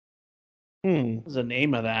 What was the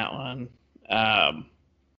name of that one?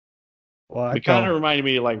 Well, It kind of reminded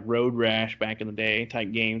me of like Road Rash back in the day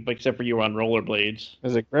type games, but except for you were on rollerblades.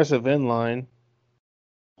 There's Aggressive Inline.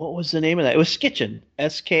 What was the name of that? It was Skitchin.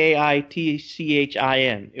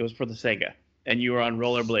 Skitchin. It was for the Sega, and you were on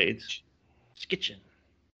rollerblades. Skitchin.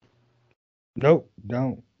 Nope,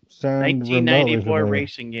 don't sound 1994 remotely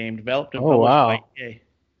racing game developed and Oh, published wow. by EA.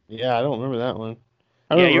 Yeah, I don't remember that one.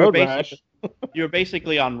 I Yeah, remember Road Rash. you were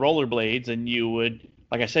basically on rollerblades, and you would,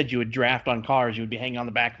 like I said, you would draft on cars. You would be hanging on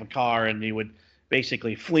the back of a car, and you would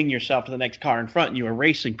basically fling yourself to the next car in front, and you were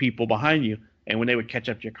racing people behind you. And when they would catch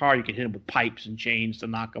up to your car, you could hit them with pipes and chains to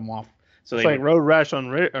knock them off. So It's they like would, Road Rash on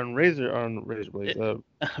Razorblades.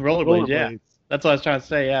 rollerblades, yeah. That's what I was trying to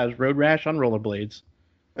say. Yeah, it was Road Rash on rollerblades.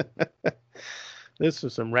 This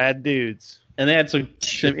was some rad dudes. And they had some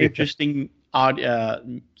interesting odd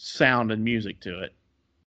sound and music to it.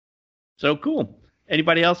 So cool.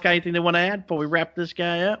 Anybody else got anything they want to add before we wrap this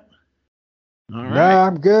guy up? All No, right.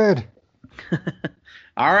 I'm good.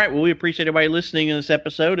 All right. Well, we appreciate everybody listening in this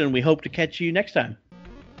episode, and we hope to catch you next time.